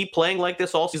 they can keep playing like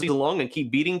this all season long and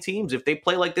keep beating teams. If they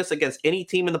play like this against any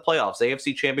team in the playoffs,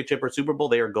 AFC Championship or Super Bowl,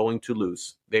 they are going to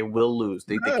lose. They will lose.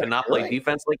 They cannot play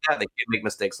defense like that. They can't make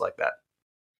mistakes like that.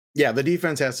 Yeah, the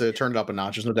defense has to turn it up a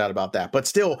notch. There's no doubt about that. But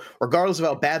still, regardless of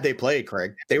how bad they played,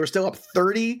 Craig, they were still up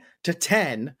 30-10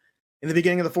 in the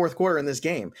beginning of the fourth quarter in this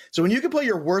game. So when you can play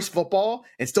your worst football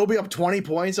and still be up 20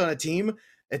 points on a team,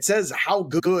 it says how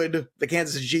good the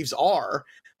Kansas City Chiefs are.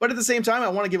 But at the same time, I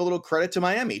want to give a little credit to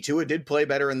Miami. Tua did play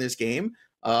better in this game.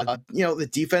 The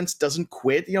defense doesn't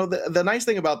quit. The nice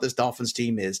thing about this Dolphins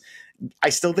team is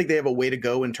I still think they have a way to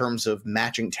go in terms of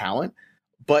matching talent.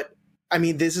 But, I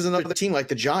mean, this is another team like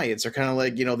the Giants are kind of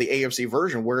like, the AFC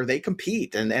version where they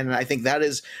compete. And I think that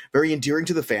is very endearing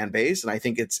to the fan base. And I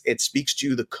think it speaks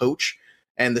to the coach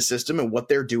and the system and what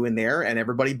they're doing there and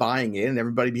everybody buying in and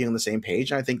everybody being on the same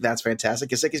page. And I think that's fantastic.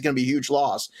 Gesicki is going to be a huge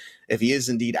loss if he is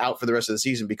indeed out for the rest of the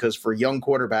season, because for young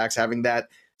quarterbacks, having that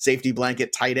safety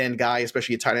blanket tight end guy,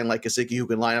 especially a tight end like Gesicki who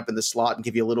can line up in the slot and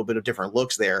give you a little bit of different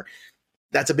looks there,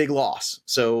 that's a big loss.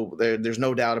 So there's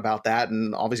no doubt about that.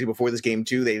 And obviously before this game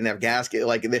too, they didn't have Gasket.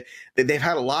 Like they've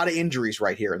had a lot of injuries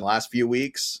right here in the last few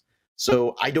weeks.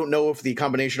 So I don't know if the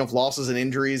combination of losses and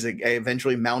injuries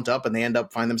eventually mount up and they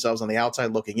find themselves on the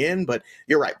outside looking in. But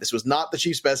you're right. This was not the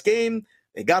Chiefs' best game.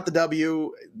 They got the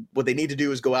W. What they need to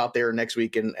do is go out there next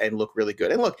week and look really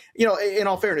good. And look, in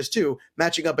all fairness too,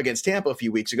 matching up against Tampa a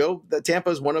few weeks ago,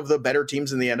 Tampa is one of the better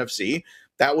teams in the NFC.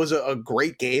 That was a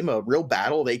great game, a real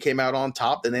battle. They came out on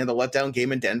top, then they had the letdown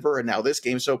game in Denver, and now this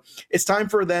game. So it's time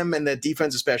for them and the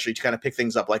defense especially to kind of pick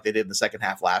things up like they did in the second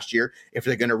half last year if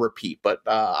they're going to repeat. But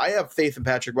I have faith in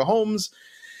Patrick Mahomes.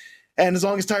 And as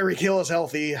long as Tyreek Hill is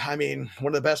healthy, I mean,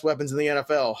 one of the best weapons in the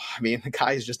NFL. I mean, the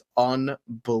guy is just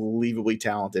unbelievably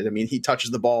talented. I mean, he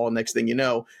touches the ball, and next thing you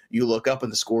know, you look up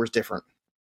and the score is different.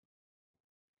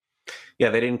 Yeah,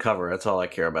 they didn't cover. That's all I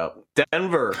care about.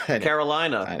 Denver,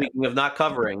 Carolina. Speaking of not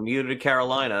covering, neither did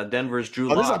Carolina. Denver's Drew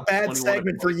Lock. This is a bad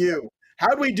segment for you. How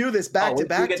do we do this back to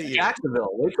back to you? Jacksonville.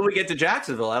 Wait till we get to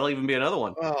Jacksonville. That'll even be another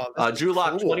one. Drew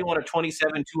Lock, 21 of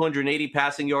 27, 280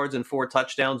 passing yards and 4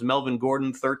 touchdowns. Melvin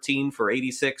Gordon, 13 for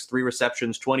 86, 3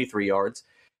 receptions, 23 yards.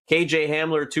 KJ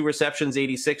Hamler, 2 receptions,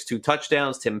 86, 2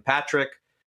 touchdowns. Tim Patrick,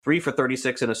 3 for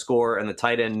 36 and a score. And the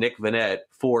tight end, Nick Vanette,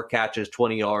 4 catches,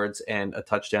 20 yards, and a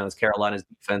touchdown. As Carolina's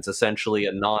defense essentially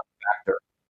a non-factor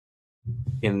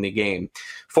in the game.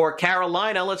 For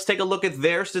Carolina, let's take a look at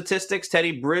their statistics.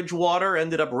 Teddy Bridgewater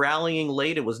ended up rallying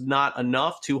late. It was not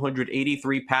enough.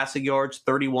 283 passing yards,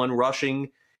 31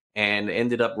 rushing, and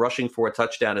ended up rushing for a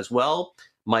touchdown as well.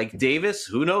 Mike Davis,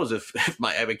 who knows if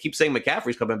I keep saying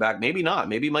McCaffrey's coming back. Maybe not.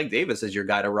 Maybe Mike Davis is your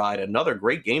guy to ride. Another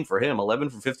great game for him.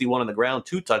 11 for 51 on the ground,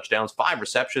 2 touchdowns, 5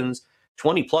 receptions,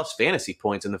 20-plus fantasy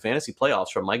points in the fantasy playoffs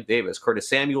from Mike Davis. Curtis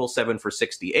Samuel, 7 for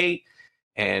 68.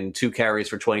 And 2 carries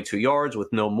for 22 yards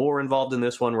with no more involved in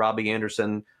this one. Robbie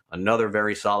Anderson, another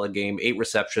very solid game, 8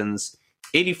 receptions,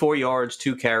 84 yards,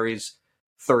 2 carries,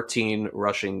 13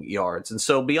 rushing yards. And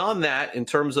so beyond that, in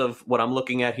terms of what I'm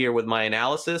looking at here with my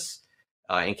analysis,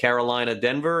 in Carolina,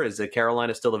 Denver, is that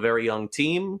Carolina is still a very young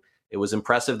team. It was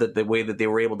impressive that the way that they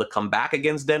were able to come back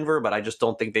against Denver, but I just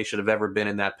don't think they should have ever been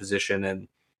in that position, and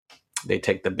they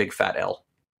take the big fat L.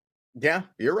 Yeah,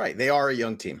 you're right. They are a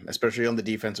young team, especially on the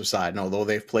defensive side. And although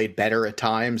they've played better at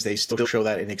times, they still show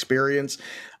that inexperience.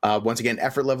 Once again,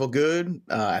 effort level good,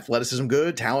 athleticism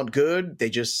good, talent good. They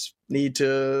just need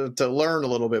to learn a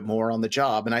little bit more on the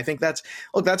job. And I think that's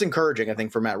encouraging, I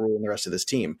think, for Matt Rule and the rest of this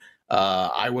team.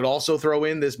 I would also throw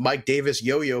in this Mike Davis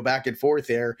yo-yo back and forth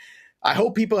there. I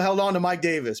hope people held on to Mike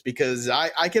Davis because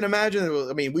I can imagine.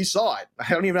 I mean, we saw it.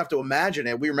 I don't even have to imagine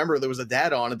it. We remember there was a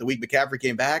dad on it the week McCaffrey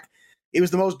came back. He was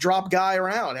the most dropped guy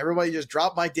around. Everybody just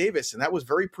dropped Mike Davis, and that was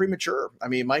very premature. I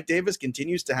mean, Mike Davis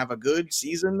continues to have a good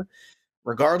season.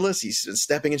 Regardless, he's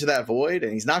stepping into that void,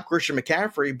 and he's not Christian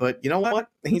McCaffrey, but you know what?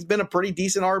 He's been a pretty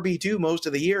decent RB2 most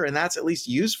of the year, and that's at least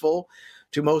useful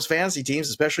to most fantasy teams,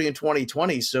 especially in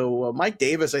 2020. So Mike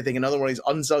Davis, I think, another one of these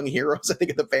unsung heroes, I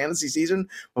think, of the fantasy season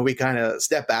when we kind of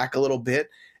step back a little bit.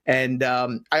 And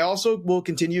I also will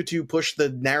continue to push the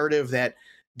narrative that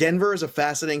Denver is a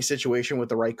fascinating situation with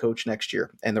the right coach next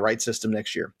year and the right system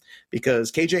next year,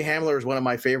 because KJ Hamler is one of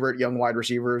my favorite young wide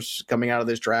receivers coming out of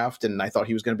this draft. And I thought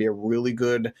he was going to be a really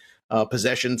good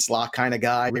possession slot kind of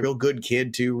guy, real good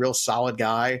kid too, real solid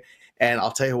guy. And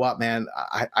I'll tell you what, man,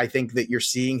 I think that you're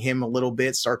seeing him a little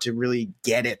bit start to really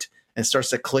get it and starts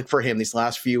to click for him these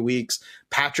last few weeks.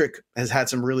 Patrick has had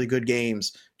some really good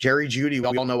games. Jerry Jeudy,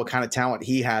 we all know what kind of talent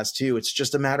he has too. It's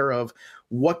just a matter of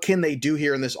what can they do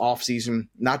here in this offseason,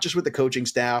 not just with the coaching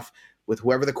staff, with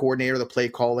whoever the coordinator, the play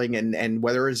calling, and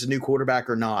whether it's a new quarterback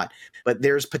or not. But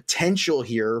there's potential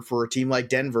here for a team like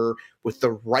Denver with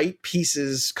the right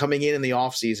pieces coming in the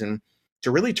offseason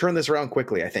to really turn this around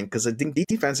quickly, I think, because I think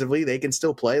defensively they can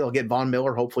still play. They'll get Von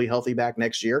Miller hopefully healthy back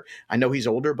next year. I know he's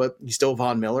older, but he's still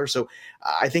Von Miller. So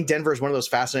I think Denver is one of those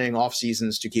fascinating off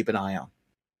seasons to keep an eye on.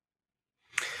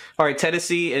 All right,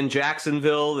 Tennessee and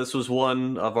Jacksonville. This was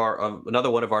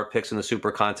another one of our picks in the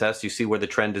Super Contest. You see where the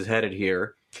trend is headed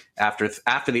here. After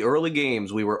the early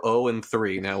games, we were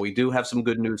 0-3. Now we do have some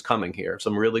good news coming here,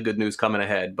 some really good news coming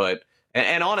ahead. But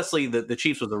and honestly, the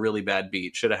Chiefs was a really bad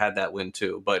beat. Should have had that win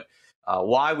too. But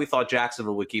why we thought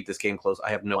Jacksonville would keep this game close,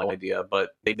 I have no idea.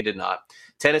 But they did not.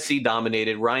 Tennessee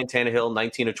dominated. Ryan Tannehill,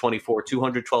 19 of 24,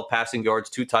 212 passing yards,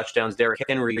 2 touchdowns. Derrick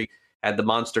Henry had the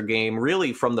monster game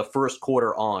really from the first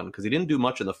quarter on, because he didn't do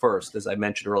much in the first, as I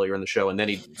mentioned earlier in the show, and then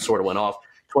he sort of went off.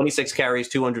 26 carries,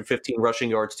 215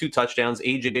 rushing yards, 2 touchdowns.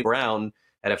 A.J. Brown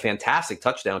had a fantastic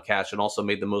touchdown catch and also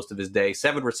made the most of his day.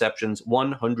 7 receptions,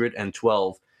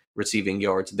 112 receiving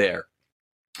yards there.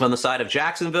 On the side of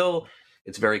Jacksonville,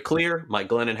 it's very clear. Mike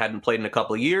Glennon hadn't played in a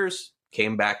couple of years,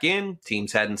 came back in,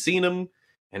 teams hadn't seen him,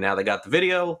 and now they got the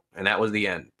video, and that was the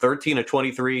end. 13 of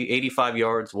 23, 85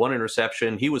 yards, 1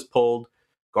 interception. He was pulled.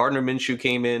 Gardner Minshew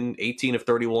came in, 18 of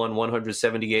 31,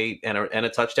 178, and a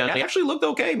touchdown. He actually looked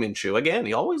okay, Minshew. Again,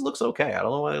 he always looks okay. I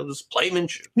don't know why he'll just play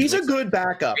Minshew. He's a good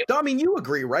backup. I mean, you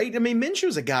agree, right? I mean,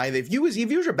 Minshew's a guy that if you was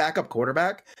your backup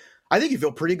quarterback, I think you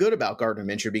feel pretty good about Gardner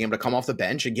Minshew being able to come off the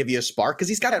bench and give you a spark, because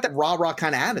he's got that rah-rah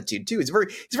kind of attitude too. He's a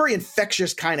very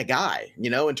infectious kind of guy,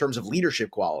 in terms of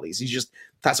leadership qualities. He's just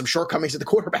has some shortcomings at the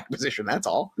quarterback position. That's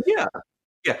all. Yeah.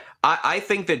 Yeah, I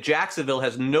think that Jacksonville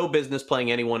has no business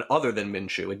playing anyone other than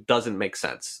Minshew. It doesn't make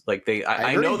sense. Like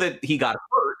I know that he got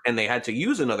hurt and they had to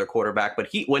use another quarterback, but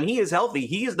when he is healthy,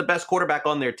 he is the best quarterback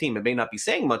on their team. It may not be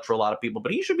saying much for a lot of people,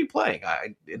 but he should be playing.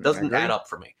 It doesn't add up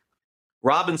for me.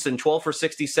 Robinson, 12 for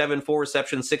 67, 4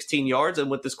 receptions, 16 yards. And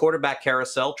with this quarterback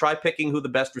carousel, try picking who the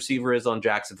best receiver is on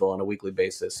Jacksonville on a weekly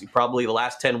basis. The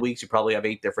last 10 weeks, you probably have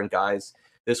 8 different guys.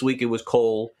 This week it was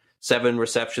Cole. 7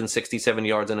 receptions, 67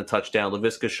 yards, and a touchdown.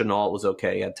 Laviska Shenault was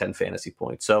okay. He had 10 fantasy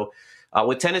points. So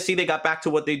with Tennessee, they got back to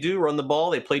what they do, run the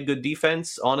ball. They played good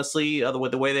defense. Honestly,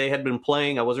 with the way they had been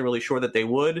playing, I wasn't really sure that they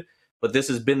would. But this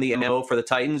has been the MO for the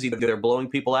Titans. Either they're blowing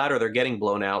people out or they're getting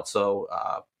blown out. So,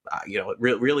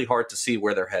 really hard to see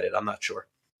where they're headed. I'm not sure.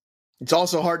 It's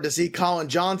also hard to see Colin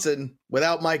Johnson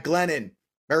without Mike Glennon.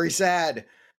 Very sad.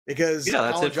 Because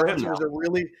Colin Johnson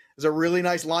was a really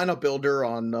nice lineup builder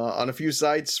on a few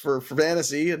sites for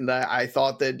fantasy, and I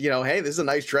thought that hey, this is a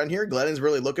nice trend here. Glennon's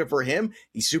really looking for him.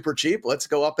 He's super cheap. Let's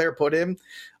go up there, put him.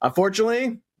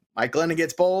 Unfortunately, Mike Glennon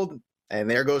gets bold, and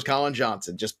there goes Colin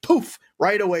Johnson, just poof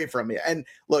right away from you. And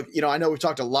look, I know we've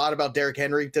talked a lot about Derrick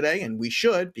Henry today, and we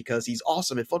should because he's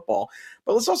awesome at football.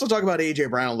 But let's also talk about AJ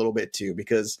Brown a little bit too,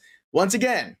 because once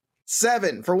again,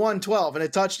 7 for 112 and a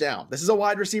touchdown. This is a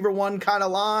wide receiver one kind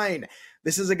of line.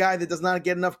 This is a guy that does not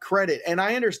get enough credit. And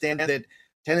I understand that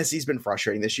Tennessee's been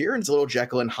frustrating this year, and it's a little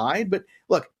Jekyll and Hyde. But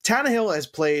look, Tannehill has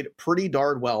played pretty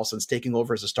darn well since taking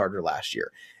over as a starter last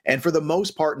year. And for the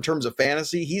most part, in terms of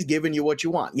fantasy, he's given you what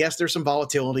you want. Yes, there's some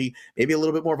volatility, maybe a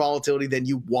little bit more volatility than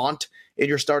you want in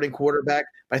your starting quarterback.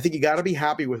 But I think you got to be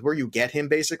happy with where you get him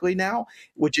basically now,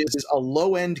 which is a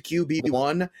low-end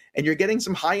QB1, and you're getting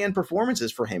some high-end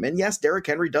performances for him. And yes, Derrick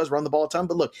Henry does run the ball a ton,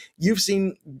 but look, you've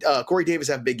seen Corey Davis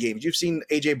have big games. You've seen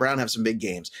A.J. Brown have some big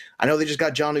games. I know they just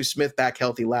got Jonnu Smith back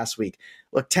healthy last week.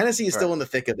 Look, Tennessee is still in the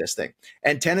thick of this thing.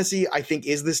 And Tennessee, I think,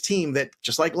 is this team that,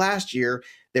 just like last year,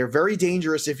 they're very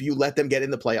dangerous if you let them get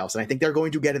in the playoffs. And I think they're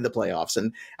going to get in the playoffs.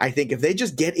 And I think if they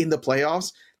just get in the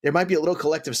playoffs, there might be a little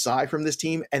collective sigh from this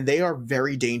team, and they are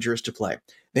very dangerous to play.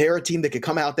 They are a team that could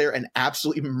come out there and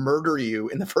absolutely murder you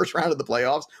in the first round of the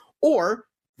playoffs, or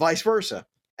vice versa.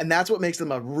 And that's what makes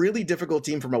them a really difficult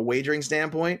team from a wagering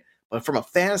standpoint. But from a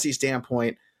fantasy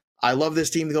standpoint, I love this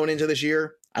team going into this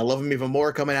year. I love them even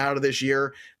more coming out of this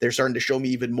year. They're starting to show me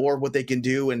even more of what they can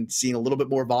do and seeing a little bit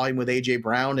more volume with A.J.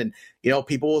 Brown. And,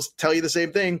 people will tell you the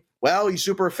same thing. Well, he's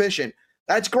super efficient.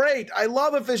 That's great. I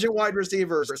love efficient wide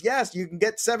receivers. Yes, you can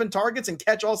get 7 targets and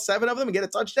catch all 7 of them and get a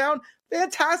touchdown.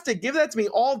 Fantastic. Give that to me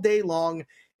all day long.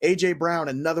 A.J. Brown,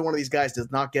 another one of these guys,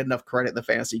 does not get enough credit in the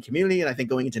fantasy community. And I think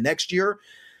going into next year,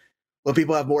 when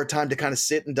people have more time to kind of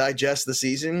sit and digest the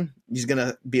season, he's going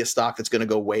to be a stock that's going to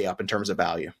go way up in terms of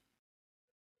value.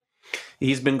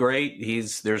 He's been great.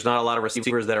 There's not a lot of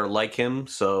receivers that are like him,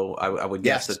 so I would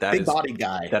guess that big is body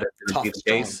guy. That is the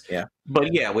case. Yeah,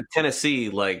 but with Tennessee,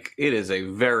 it is a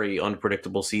very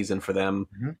unpredictable season for them,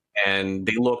 and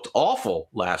they looked awful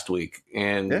last week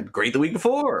and great the week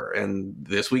before, and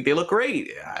this week they look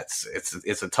great.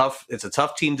 It's a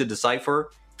tough team to decipher.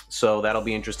 So that'll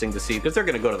be interesting to see because they're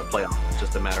going to go to the playoffs. It's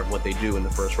just a matter of what they do in the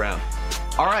first round.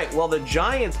 All right. Well, the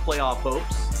Giants' playoff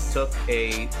hopes took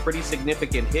a pretty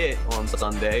significant hit on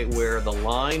Sunday where the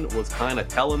line was kind of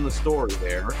telling the story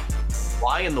there.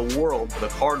 Why in the world were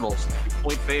the Cardinals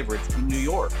 3-point favorites in New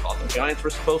York? Thought the Giants were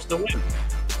supposed to win.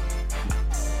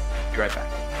 Be right back.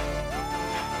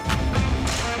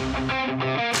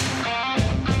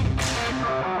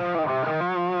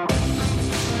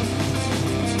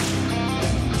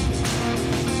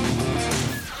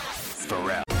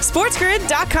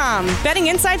 SportsGrid.com. Betting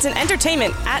insights and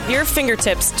entertainment at your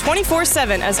fingertips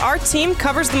 24/7 as our team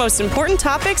covers the most important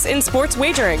topics in sports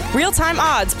wagering. Real-time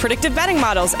odds, predictive betting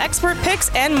models, expert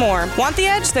picks, and more. Want the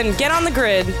edge? Then get on the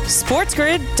grid.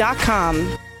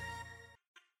 SportsGrid.com.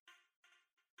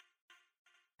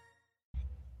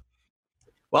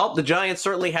 Well, the Giants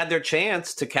certainly had their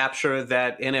chance to capture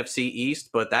that NFC East,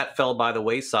 but that fell by the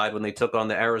wayside when they took on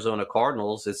the Arizona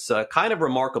Cardinals. It's kind of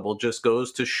remarkable, just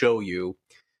goes to show you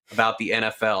about the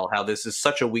NFL, how this is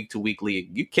such a week-to-week league.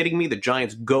 You kidding me? The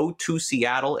Giants go to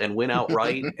Seattle and win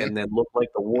outright and then look like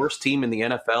the worst team in the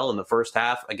NFL in the first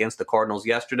half against the Cardinals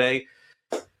yesterday.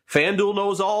 FanDuel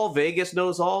knows all. Vegas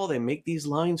knows all. They make these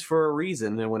lines for a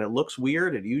reason, and when it looks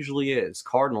weird, it usually is.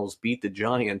 Cardinals beat the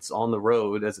Giants on the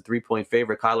road as a 3-point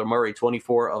favorite. Kyler Murray,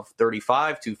 24 of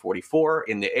 35, 244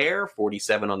 in the air,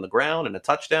 47 on the ground, and a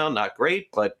touchdown. Not great,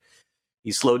 but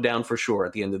he slowed down for sure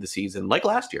at the end of the season, like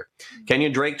last year.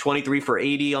 Kenyon Drake, 23 for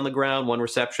 80 on the ground, 1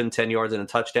 reception, 10 yards, and a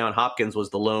touchdown. Hopkins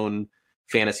was the lone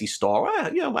fantasy star.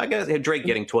 I guess Drake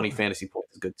getting 20 fantasy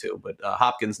points is good too, but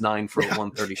Hopkins 9 for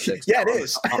 136. Yeah, it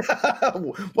is.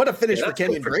 What a finish for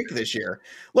Kenyon Drake this year.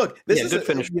 Look, this is a good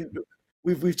finish.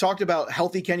 We've talked about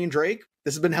healthy Kenyon Drake.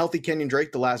 This has been healthy Kenyon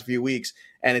Drake the last few weeks,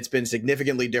 and it's been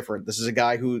significantly different. This is a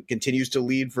guy who continues to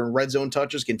lead from red zone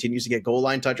touches, continues to get goal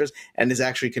line touches, and is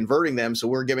actually converting them. So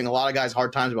we're giving a lot of guys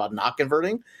hard times about not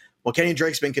converting. Well, Kenyon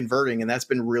Drake's been converting, and that's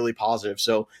been really positive.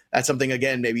 So that's something,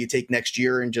 again, maybe you take next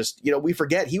year and just, we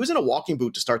forget. He was in a walking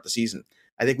boot to start the season.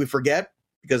 I think we forget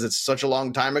because it's such a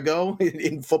long time ago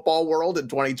in football world in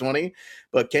 2020.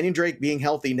 But Kenyon Drake being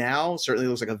healthy now certainly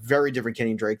looks like a very different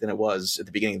Kenyon Drake than it was at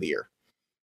the beginning of the year.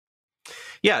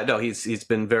 Yeah, no, he's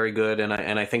been very good, and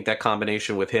I think that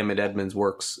combination with him and Edmonds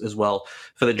works as well.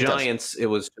 For the Giants, it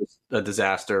was just a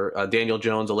disaster. Daniel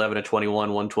Jones, 11-21,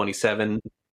 127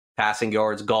 passing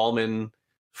yards. Gallman,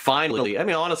 finally,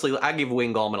 honestly, I give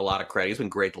Wayne Gallman a lot of credit. He's been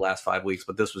great the last 5 weeks,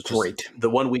 but this was just great. The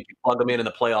 1 week you plug him in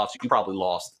the playoffs, you probably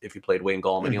lost if you played Wayne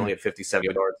Gallman. He only had 57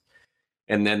 yards.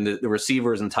 And then the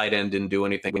receivers and tight end didn't do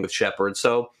anything with Shepard.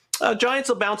 So Giants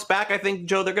will bounce back. I think,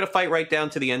 Joe, they're going to fight right down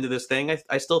to the end of this thing.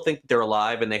 I still think they're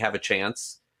alive and they have a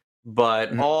chance.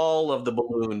 But all of the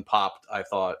balloon popped, I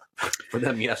thought, for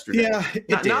them yesterday. Yeah, it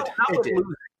did. Not did.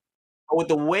 With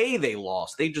the way they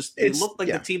lost, they looked like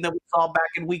the team that we saw back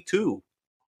in week 2.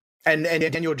 And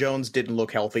Daniel Jones didn't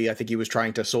look healthy. I think he was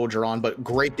trying to soldier on, but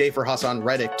great day for Hassan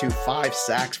Reddick, too. 5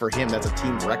 sacks for him. That's a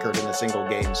team record in a single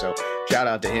game. So shout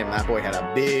out to him. That boy had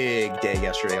a big day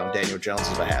yesterday on Daniel Jones'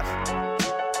 behalf.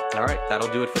 All right, that'll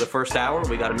do it for the first hour.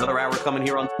 We got another hour coming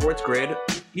here on Sports Grid.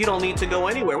 You don't need to go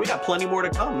anywhere. We got plenty more to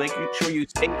come. Make sure you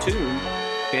stay tuned.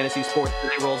 Fantasy Sports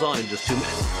Today rolls on in just 2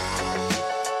 minutes.